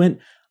Too movement,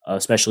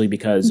 especially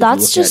because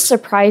that's just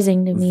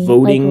surprising to me.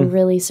 Voting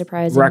really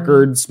surprising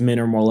records, men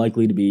are more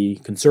likely to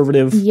be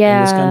conservative in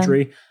this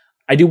country.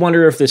 I do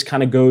wonder if this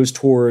kind of goes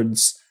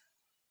towards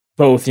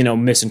both,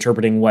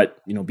 misinterpreting what,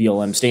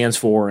 BLM stands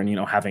for and,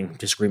 having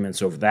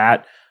disagreements over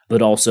that,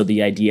 but also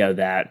the idea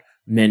that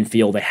men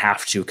feel they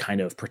have to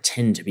kind of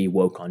pretend to be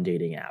woke on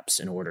dating apps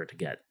in order to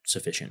get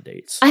sufficient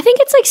dates. I think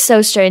it's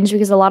so strange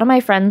because a lot of my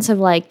friends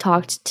have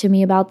talked to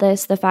me about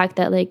this, the fact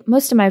that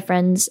most of my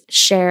friends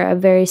share a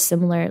very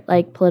similar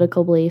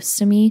political beliefs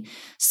to me.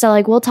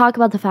 So we'll talk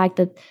about the fact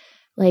that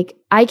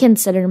I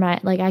consider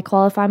I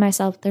qualify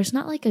myself. There's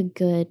not a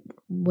good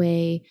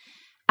way.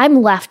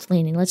 I'm left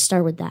leaning. Let's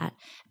start with that.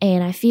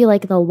 And I feel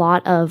a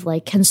lot of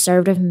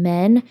conservative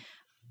men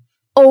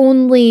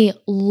only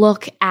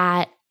look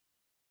at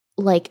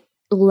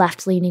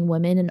left leaning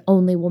women and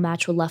only will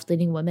match with left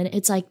leaning women.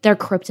 It's they're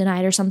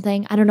kryptonite or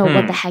something. I don't know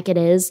what the heck it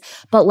is,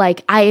 but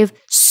I have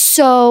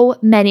so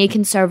many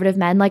conservative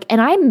men,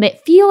 and I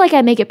feel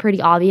I make it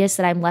pretty obvious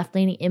that I'm left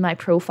leaning in my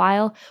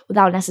profile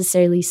without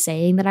necessarily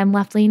saying that I'm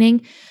left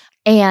leaning.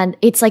 And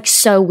it's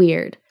so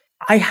weird.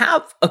 I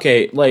have,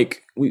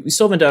 we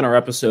still haven't done our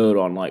episode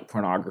on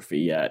pornography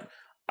yet.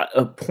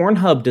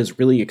 Pornhub does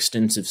really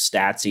extensive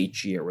stats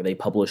each year where they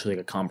publish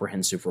a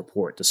comprehensive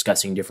report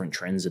discussing different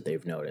trends that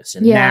they've noticed.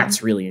 And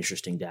that's really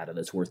interesting data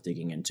that's worth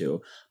digging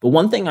into. But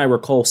one thing I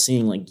recall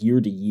seeing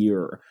year to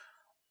year,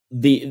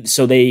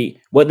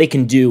 what they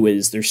can do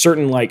is there's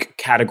certain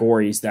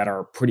categories that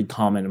are pretty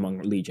common among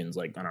religions,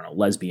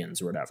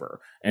 lesbians or whatever.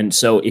 And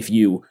so if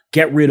you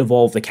get rid of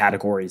all of the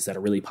categories that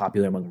are really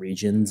popular among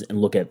regions and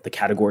look at the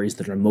categories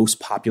that are most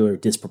popular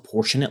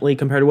disproportionately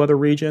compared to other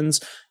regions,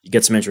 you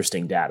get some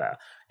interesting data.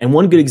 And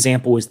one good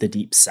example is the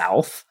Deep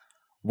South,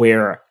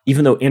 where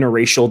even though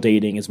interracial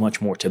dating is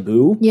much more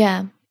taboo,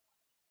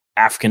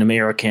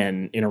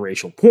 African-American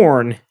interracial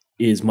porn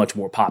is much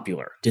more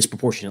popular,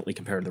 disproportionately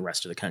compared to the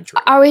rest of the country.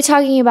 Are we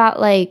talking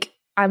about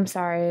I'm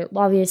sorry,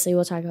 obviously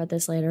we'll talk about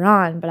this later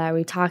on, but are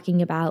we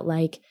talking about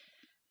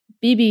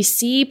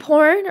BBC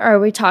porn, or are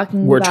we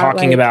talking We're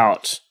talking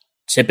about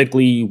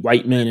typically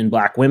white men and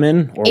black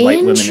women, or white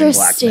women and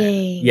black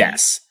men.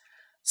 Yes.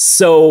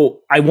 So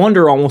I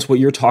wonder almost what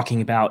you're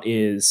talking about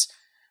is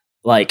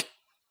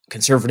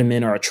conservative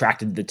men are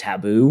attracted to the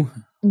taboo,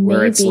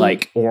 where it's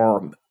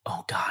or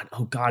Oh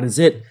God, is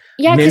it?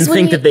 Yeah, Men because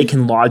think that they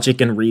can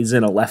logic and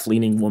reason a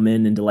left-leaning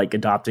woman into like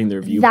adopting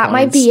their viewpoints. That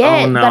might be it.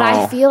 Oh, no. But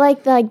I feel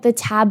like the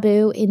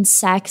taboo in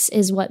sex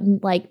is what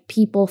like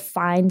people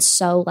find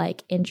so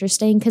like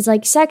interesting, because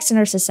like sex in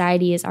our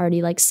society is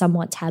already like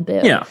somewhat taboo.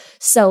 Yeah.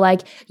 So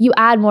like you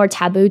add more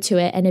taboo to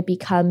it, and it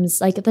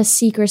becomes like the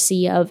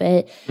secrecy of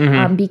it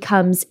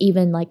becomes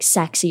even like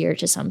sexier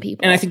to some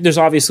people. And I think there's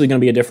obviously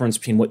going to be a difference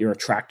between what you're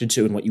attracted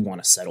to and what you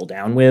want to settle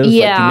down with.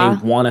 Yeah. Like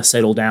you may want to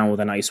settle down with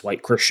a nice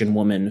white Christian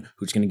woman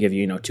who's going to give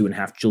you,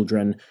 2.5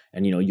 children,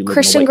 and you live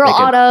Christian in a white girl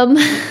Autumn.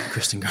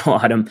 Christian girl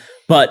Autumn.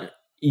 But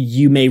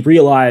you may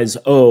realize,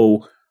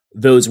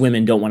 those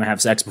women don't want to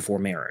have sex before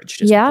marriage,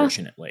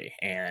 disproportionately.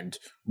 And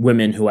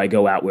women who I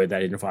go out with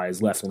that identify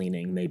as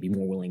left-leaning may be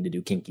more willing to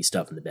do kinky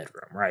stuff in the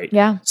bedroom, right?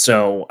 Yeah.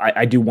 So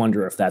I do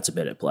wonder if that's a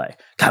bit at play.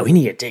 God, we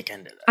need to dig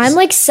into this. I'm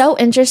like so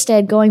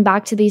interested, going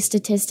back to these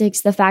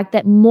statistics, the fact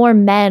that more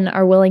men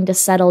are willing to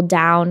settle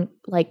down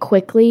like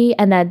quickly,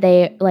 and that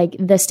they like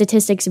the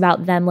statistics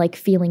about them like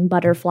feeling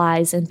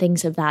butterflies and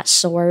things of that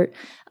sort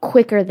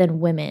quicker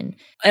than women.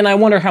 And I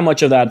wonder how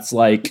much of that's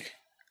like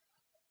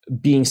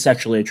being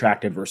sexually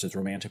attracted versus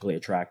romantically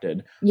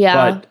attracted.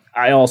 Yeah. But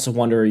I also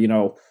wonder,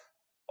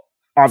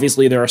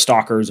 obviously there are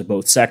stalkers of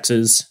both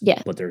sexes.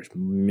 Yeah. But there's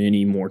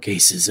many more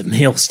cases of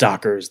male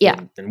stalkers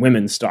than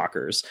women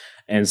stalkers.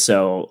 And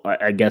so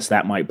I guess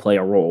that might play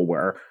a role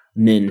where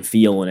men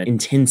feel an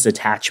intense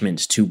attachment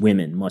to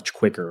women much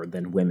quicker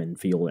than women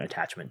feel an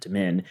attachment to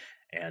men.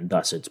 And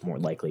thus it's more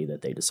likely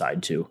that they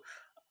decide to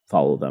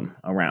follow them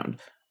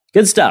around.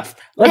 Good stuff.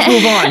 Let's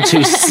move on to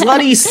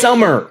Slutty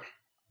Summer.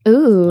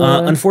 Ooh.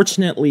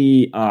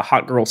 Unfortunately,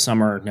 Hot Girl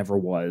Summer never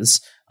was.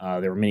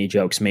 There were many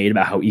jokes made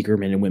about how eager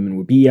men and women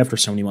would be after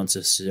so many months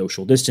of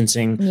social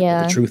distancing.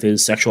 Yeah. But the truth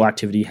is, sexual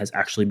activity has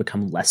actually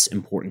become less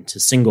important to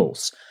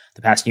singles.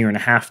 The past year and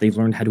a half, they've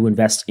learned how to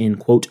invest in,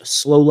 quote,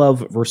 slow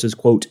love versus,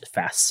 quote,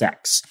 fast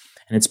sex.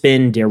 And it's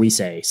been, dare we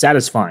say,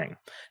 satisfying.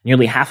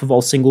 Nearly half of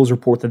all singles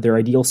report that their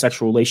ideal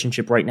sexual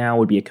relationship right now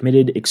would be a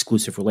committed,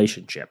 exclusive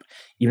relationship.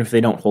 Even if they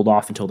don't hold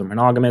off until they're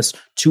monogamous,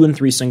 2 in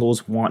 3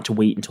 singles want to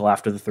wait until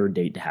after the third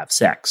date to have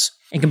sex.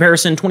 In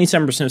comparison,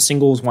 27% of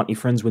singles want a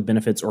friends with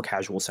benefits or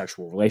casual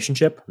sexual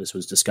relationship. This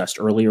was discussed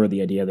earlier,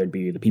 the idea there'd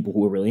be the people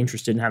who are really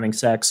interested in having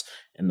sex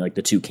and like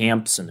the two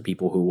camps, and the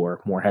people who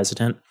are more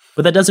hesitant.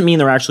 But that doesn't mean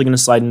they're actually going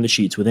to slide into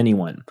sheets with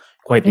anyone.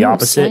 Quite the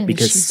opposite,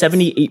 because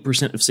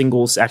 78% of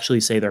singles actually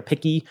say they're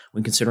picky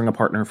when considering a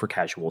partner for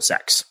casual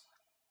sex.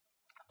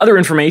 Other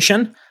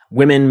information: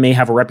 women may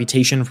have a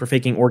reputation for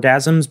faking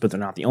orgasms, but they're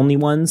not the only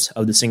ones.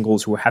 Of the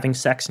singles who are having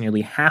sex,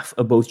 nearly half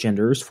of both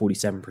genders,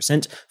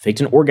 47%,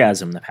 faked an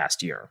orgasm the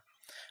past year.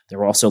 There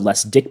were also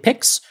less dick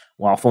pics.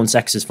 While phone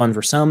sex is fun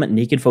for some,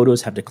 naked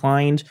photos have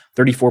declined.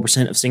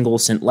 34% of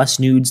singles sent less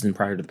nudes than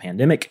prior to the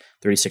pandemic,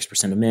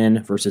 36% of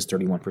men versus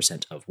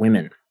 31% of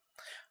women.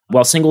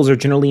 While singles are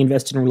generally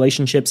invested in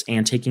relationships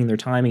and taking their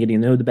time and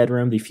getting to know the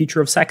bedroom, the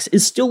future of sex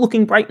is still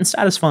looking bright and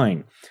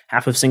satisfying.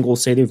 Half of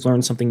singles say they've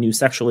learned something new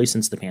sexually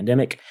since the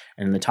pandemic,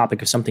 and on the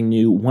topic of something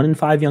new, 1 in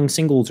 5 young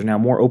singles are now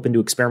more open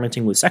to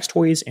experimenting with sex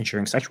toys and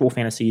sharing sexual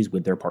fantasies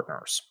with their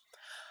partners.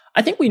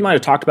 I think we might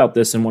have talked about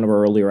this in one of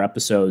our earlier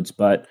episodes,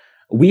 but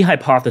we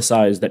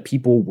hypothesized that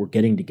people were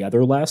getting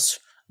together less,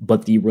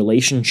 but the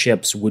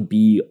relationships would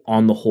be,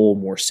 on the whole,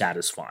 more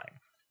satisfying,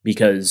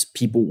 because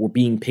people were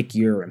being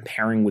pickier and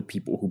pairing with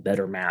people who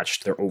better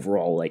matched their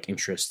overall like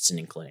interests and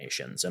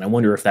inclinations. And I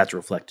wonder if that's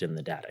reflected in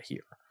the data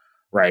here,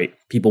 right?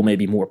 People may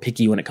be more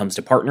picky when it comes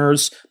to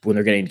partners, but when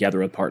they're getting together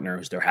with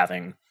partners, they're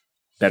having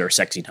better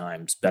sexy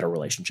times, better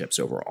relationships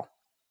overall.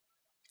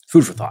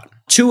 Food for thought.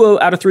 2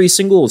 out of 3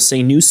 singles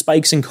say new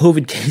spikes in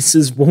COVID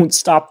cases won't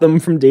stop them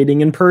from dating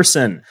in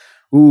person.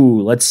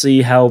 Ooh, let's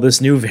see how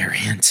this new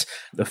variant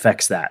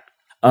affects that.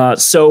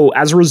 So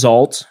as a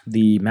result,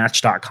 the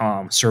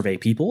Match.com survey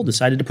people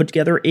decided to put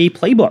together a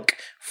playbook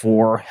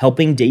for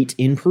helping date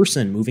in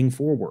person moving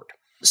forward.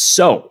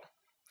 So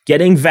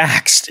getting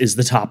vaxxed is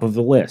the top of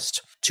the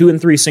list. 2 in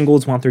 3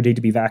 singles want their date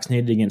to be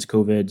vaccinated against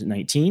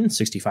COVID-19,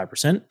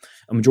 65%.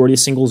 A majority of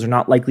singles are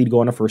not likely to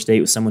go on a first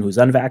date with someone who's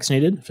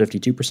unvaccinated,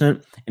 52%.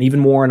 And even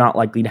more are not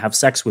likely to have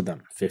sex with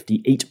them,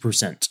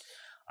 58%.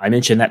 I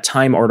mentioned that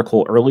Time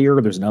article earlier.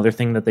 There's another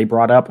thing that they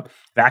brought up.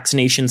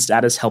 Vaccination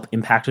status help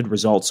impacted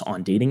results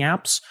on dating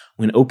apps.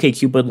 When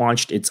OkCupid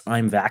launched its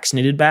I'm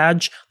Vaccinated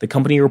badge, the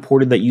company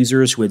reported that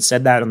users who had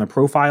said that on their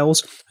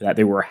profiles, that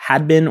they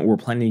had been or were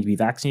planning to be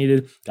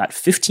vaccinated, got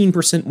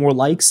 15% more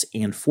likes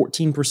and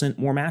 14%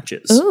 more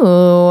matches.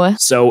 Ooh.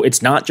 So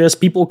it's not just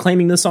people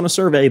claiming this on a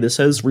survey. This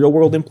has real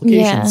world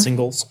implications,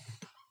 singles.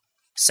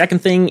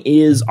 Second thing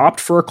is opt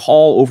for a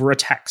call over a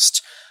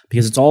text,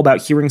 because it's all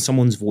about hearing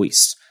someone's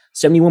voice.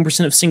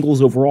 71% of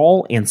singles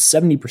overall and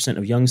 70%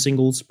 of young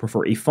singles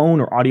prefer a phone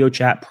or audio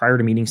chat prior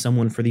to meeting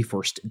someone for the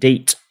first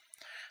date.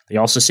 They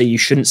also say you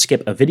shouldn't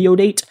skip a video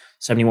date.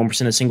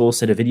 71% of singles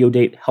said a video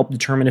date helped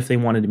determine if they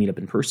wanted to meet up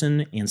in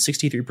person, and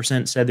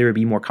 63% said they would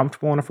be more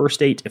comfortable on a first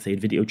date if they had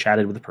video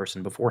chatted with the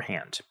person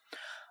beforehand.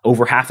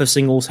 Over half of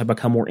singles have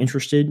become more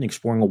interested in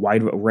exploring a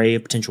wide array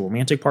of potential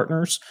romantic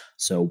partners,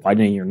 so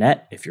widening your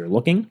net if you're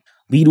looking.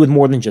 Lead with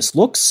more than just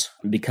looks,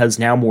 because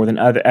now more than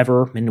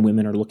ever, men and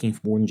women are looking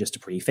for more than just a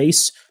pretty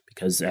face,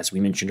 because as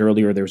we mentioned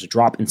earlier, there's a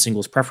drop in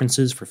singles'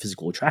 preferences for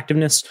physical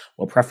attractiveness,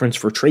 while preference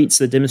for traits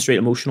that demonstrate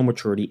emotional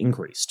maturity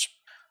increased.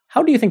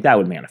 How do you think that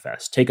would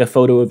manifest? Take a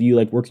photo of you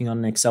like working on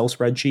an Excel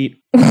spreadsheet?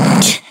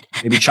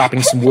 Maybe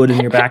chopping some wood in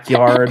your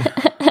backyard?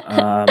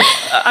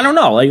 I don't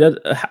know. Like,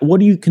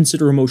 what do you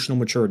consider emotional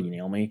maturity,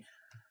 Naomi?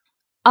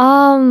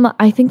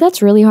 I think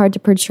that's really hard to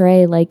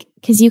portray, like,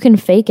 because you can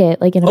fake it,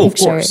 like, in a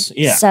picture. Of course,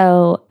 yeah.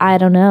 So, I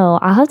don't know.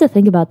 I'll have to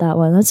think about that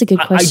one. That's a good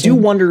question. I do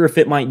wonder if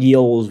it might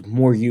yield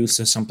more use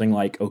as something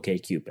like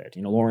OkCupid.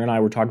 You know, Lauren and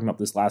I were talking about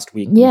this last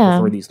week. Yeah.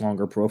 We prefer these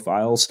longer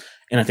profiles.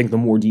 And I think the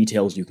more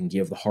details you can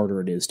give, the harder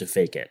it is to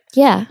fake it.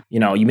 Yeah. You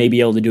know, you may be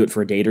able to do it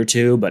for a date or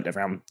two, but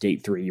around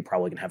date 3, you're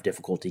probably going to have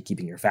difficulty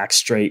keeping your facts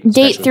straight.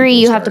 Date 3,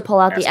 you have to pull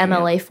out the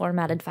MLA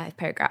formatted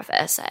 5-paragraph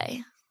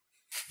essay.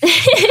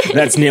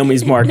 That's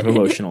Naomi's mark of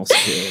emotional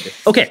security.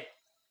 Okay.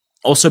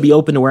 Also be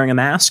open to wearing a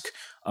mask.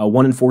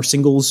 1 in 4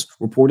 singles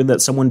reported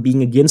that someone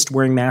being against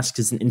wearing masks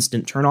is an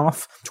instant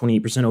turnoff.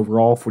 28%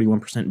 overall,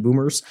 41%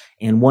 boomers.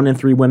 And 1 in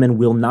 3 women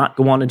will not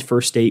go on a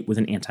first date with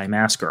an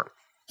anti-masker.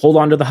 Hold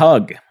on to the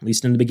hug, at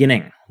least in the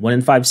beginning. 1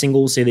 in 5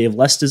 singles say they have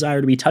less desire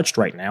to be touched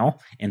right now.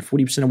 And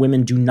 40% of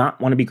women do not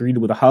want to be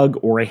greeted with a hug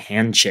or a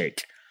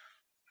handshake.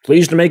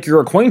 Pleased to make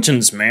your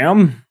acquaintance,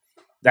 ma'am.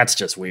 That's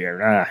just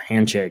weird.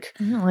 Handshake.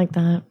 I don't like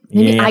that.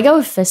 Maybe I go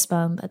with fist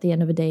bump at the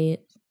end of a date.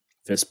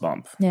 Fist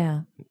bump.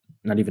 Yeah.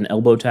 Not even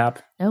elbow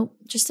tap? Nope.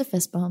 Just a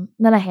fist bump.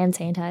 Then I hand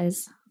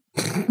sanitize.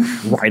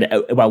 Right,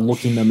 while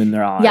looking them in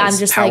their eyes. Yeah, I'm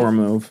just Power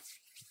move.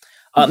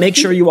 Make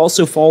sure you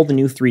also follow the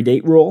new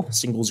 3-date rule.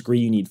 Singles agree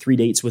you need 3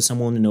 dates with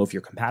someone to know if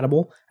you're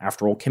compatible.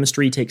 After all,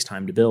 chemistry takes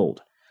time to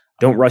build.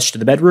 Don't rush to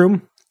the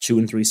bedroom. 2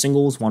 in 3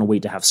 singles want to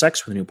wait to have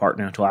sex with a new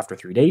partner until after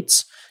 3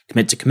 dates.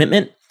 Commit to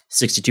commitment.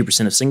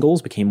 62% of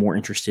singles became more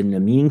interested in a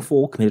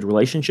meaningful, committed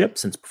relationship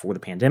since before the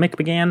pandemic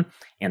began,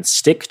 and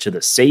stick to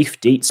the safe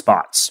date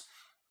spots.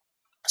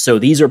 So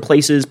these are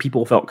places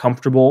people felt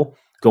comfortable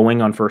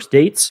going on first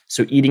dates.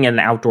 So eating at an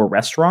outdoor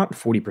restaurant,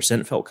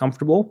 40% felt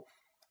comfortable.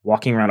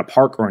 Walking around a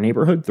park or a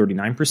neighborhood,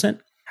 39%.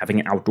 Having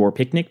an outdoor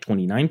picnic,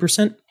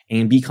 29%.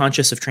 And be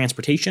conscious of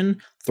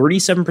transportation.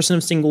 37%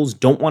 of singles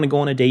don't want to go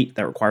on a date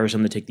that requires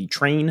them to take the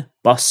train,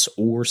 bus,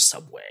 or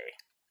subway.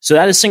 So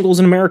that is singles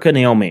in America,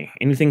 Naomi.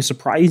 Anything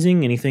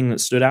surprising? Anything that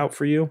stood out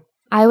for you?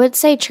 I would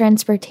say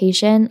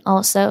transportation.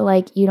 Also,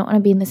 like, you don't want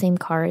to be in the same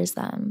car as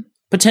them.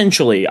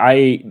 Potentially.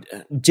 I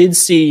did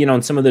see,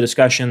 in some of the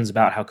discussions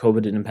about how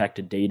COVID had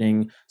impacted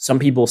dating, some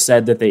people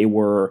said that they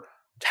were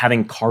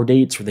having car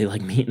dates where they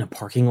like meet in a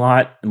parking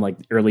lot in like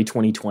early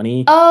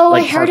 2020. Oh,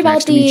 like, I heard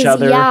about these.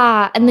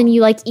 Yeah. And then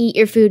you like eat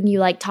your food and you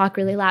like talk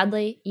really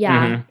loudly.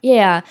 Yeah. Mm-hmm.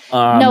 Yeah.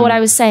 No, what I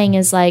was saying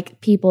is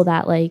like people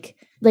that like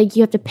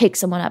you have to pick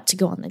someone up to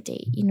go on the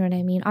date. You know what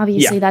I mean?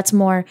 Obviously that's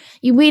more,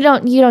 you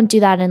don't do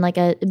that in like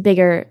a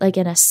bigger, like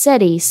in a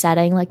city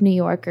setting like New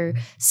York or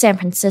San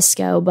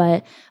Francisco.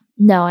 But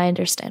no, I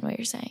understand what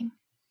you're saying.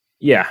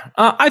 Yeah,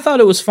 I thought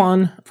it was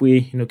fun. If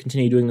we,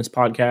 continue doing this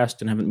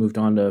podcast and haven't moved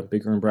on to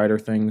bigger and brighter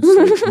things,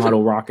 like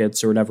model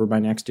rockets or whatever by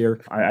next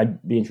year,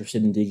 I'd be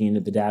interested in digging into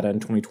the data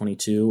in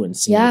 2022 and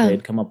seeing what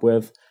they'd come up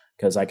with.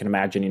 Because I can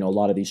imagine, a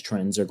lot of these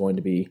trends are going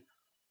to be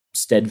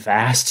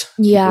steadfast.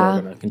 Yeah, people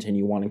are going to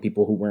continue wanting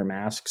people who wear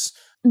masks.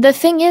 The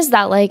thing is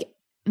that like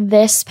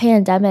this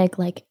pandemic,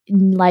 like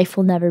life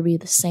will never be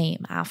the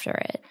same after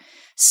it.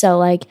 So,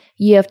 like,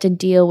 you have to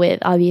deal with,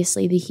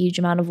 obviously, the huge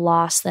amount of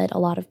loss that a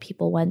lot of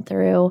people went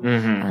through.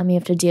 Mm-hmm. You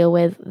have to deal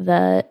with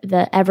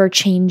the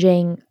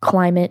ever-changing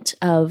climate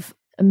of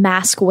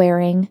mask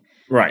wearing,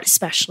 right?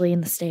 Especially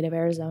in the state of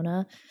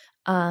Arizona.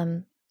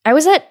 I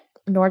was at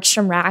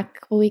Nordstrom Rack a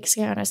couple weeks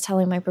ago, and I was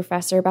telling my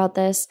professor about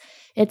this.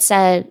 It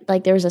said,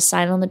 like, there was a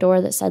sign on the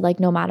door that said, like,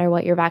 no matter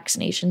what your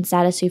vaccination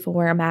status, you can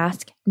wear a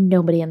mask.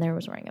 Nobody in there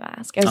was wearing a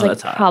mask. I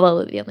was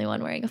probably the only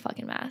one wearing a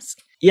fucking mask.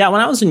 Yeah,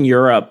 when I was in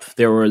Europe,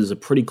 there was a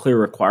pretty clear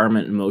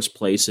requirement in most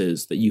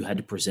places that you had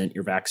to present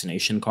your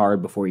vaccination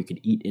card before you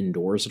could eat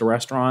indoors at a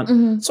restaurant.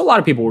 Mm-hmm. So a lot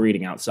of people were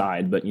eating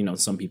outside, but,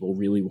 some people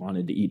really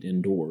wanted to eat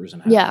indoors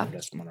and have,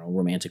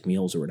 romantic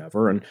meals or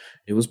whatever. And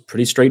it was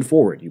pretty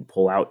straightforward. You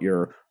pull out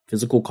your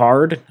physical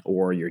card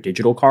or your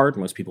digital card.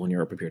 Most people in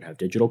Europe appear to have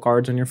digital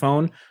cards on your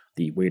phone.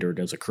 The waiter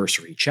does a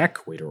cursory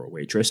check. Waiter or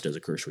waitress does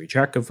a cursory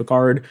check of the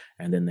card,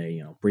 and then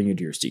they, bring you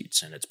to your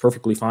seats. And it's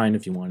perfectly fine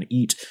if you want to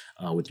eat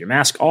with your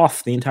mask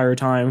off the entire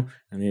time,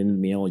 and then in the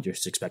meal, you're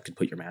just expected to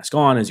put your mask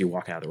on as you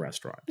walk out of the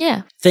restaurant.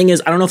 Yeah. Thing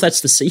is, I don't know if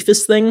that's the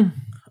safest thing.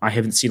 I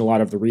haven't seen a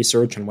lot of the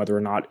research on whether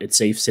or not it's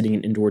safe sitting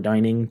in indoor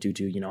dining due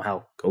to,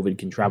 how COVID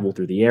can travel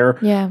through the air.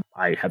 Yeah.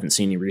 I haven't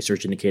seen any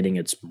research indicating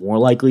it's more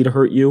likely to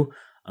hurt you.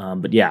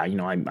 But yeah,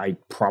 I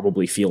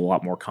probably feel a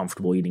lot more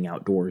comfortable eating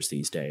outdoors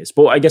these days.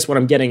 But I guess what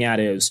I'm getting at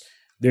is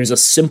there's a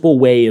simple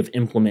way of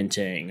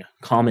implementing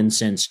common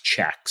sense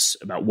checks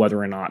about whether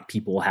or not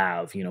people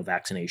have,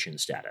 vaccination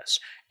status.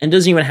 And it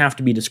doesn't even have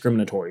to be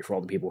discriminatory for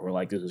all the people who are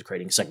like, this is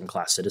creating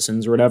second-class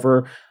citizens or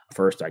whatever.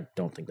 First, I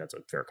don't think that's a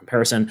fair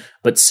comparison.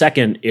 But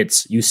second,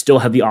 you still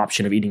have the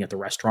option of eating at the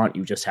restaurant.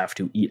 You just have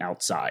to eat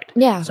outside.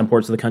 Yeah. Some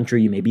parts of the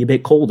country, you may be a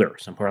bit colder.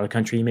 Some part of the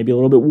country, you may be a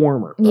little bit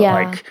warmer. But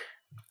Yeah.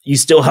 You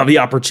still have the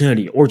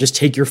opportunity. Or just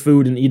take your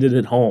food and eat it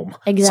at home.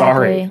 Exactly.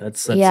 Sorry.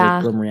 That's a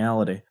grim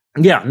reality.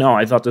 Yeah, no,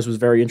 I thought this was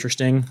very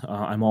interesting.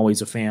 I'm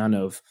always a fan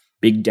of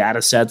big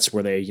data sets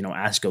where they,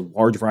 ask a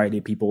large variety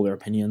of people their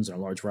opinions on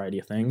a large variety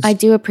of things. I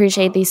do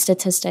appreciate these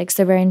statistics.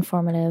 They're very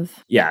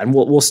informative. Yeah, and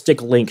we'll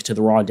stick a link to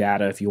the raw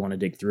data if you want to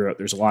dig through it.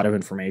 There's a lot of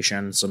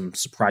information, some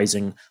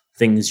surprising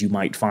things you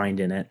might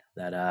find in it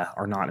that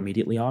are not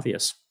immediately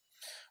obvious.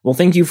 Well,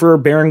 thank you for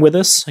bearing with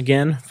us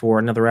again for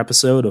another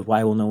episode of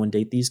Why Will No One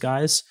Date These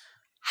Guys?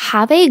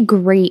 Have a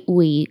great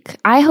week.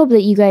 I hope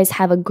that you guys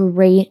have a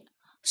great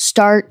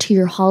start to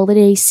your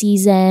holiday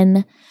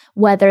season,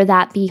 whether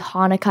that be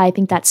Hanukkah. I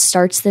think that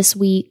starts this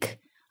week.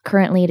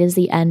 Currently, it is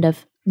the end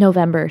of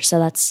November,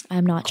 so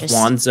I'm not just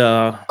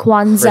Kwanzaa,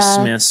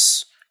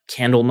 Christmas,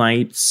 candle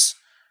nights,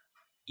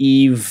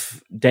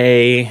 Eve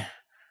Day,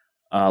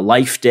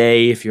 Life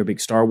Day, if you're a big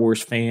Star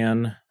Wars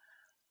fan,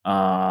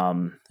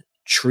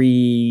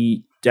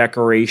 tree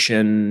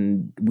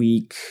decoration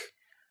week,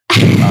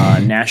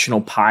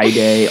 National Pie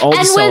Day, all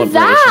the celebrations. With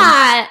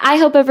that, I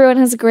hope everyone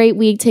has a great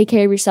week. Take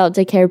care of yourself,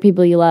 take care of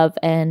people you love,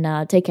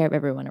 and take care of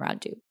everyone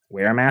around you.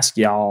 Wear a mask,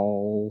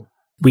 y'all.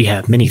 We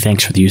have many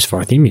thanks for the use of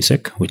our theme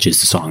music, which is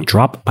the song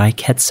Drop by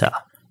Ketsa.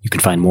 You can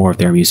find more of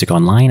their music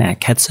online at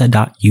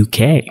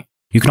ketsa.uk.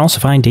 You can also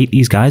find Date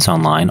These Guys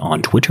online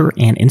on Twitter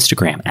and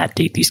Instagram at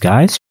Date These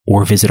Guys,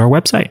 or visit our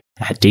website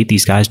at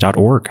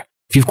datetheseguys.org.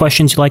 If you have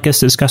questions you'd like us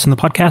to discuss on the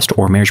podcast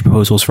or marriage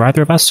proposals for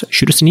either of us,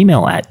 shoot us an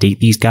email at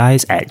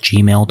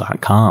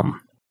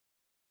datetheseguys@gmail.com.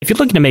 If you're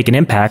looking to make an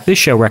impact, this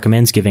show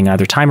recommends giving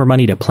either time or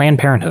money to Planned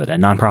Parenthood, a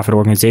nonprofit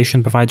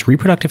organization that provides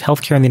reproductive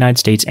health care in the United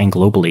States and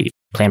globally.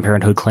 Planned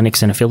Parenthood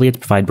clinics and affiliates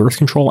provide birth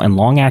control and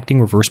long-acting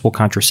reversible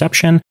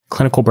contraception,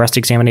 clinical breast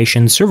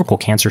examinations, cervical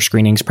cancer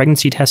screenings,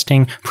 pregnancy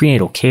testing,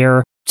 prenatal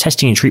care,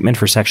 testing and treatment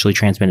for sexually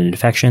transmitted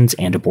infections,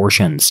 and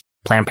abortions.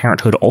 Planned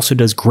Parenthood also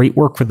does great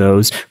work for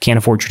those who can't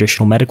afford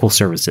traditional medical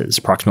services.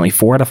 Approximately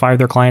 4 out of 5 of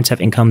their clients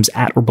have incomes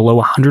at or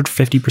below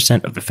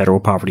 150% of the federal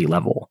poverty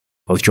level.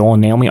 Both Joel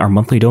and Naomi are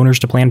monthly donors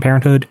to Planned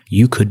Parenthood.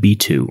 You could be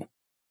too.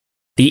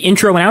 The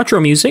intro and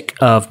outro music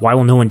of Why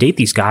Will No One Date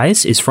These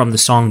Guys is from the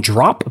song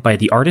Drop by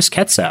the artist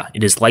Ketsa.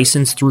 It is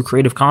licensed through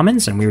Creative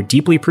Commons, and we are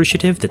deeply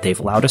appreciative that they've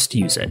allowed us to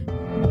use it.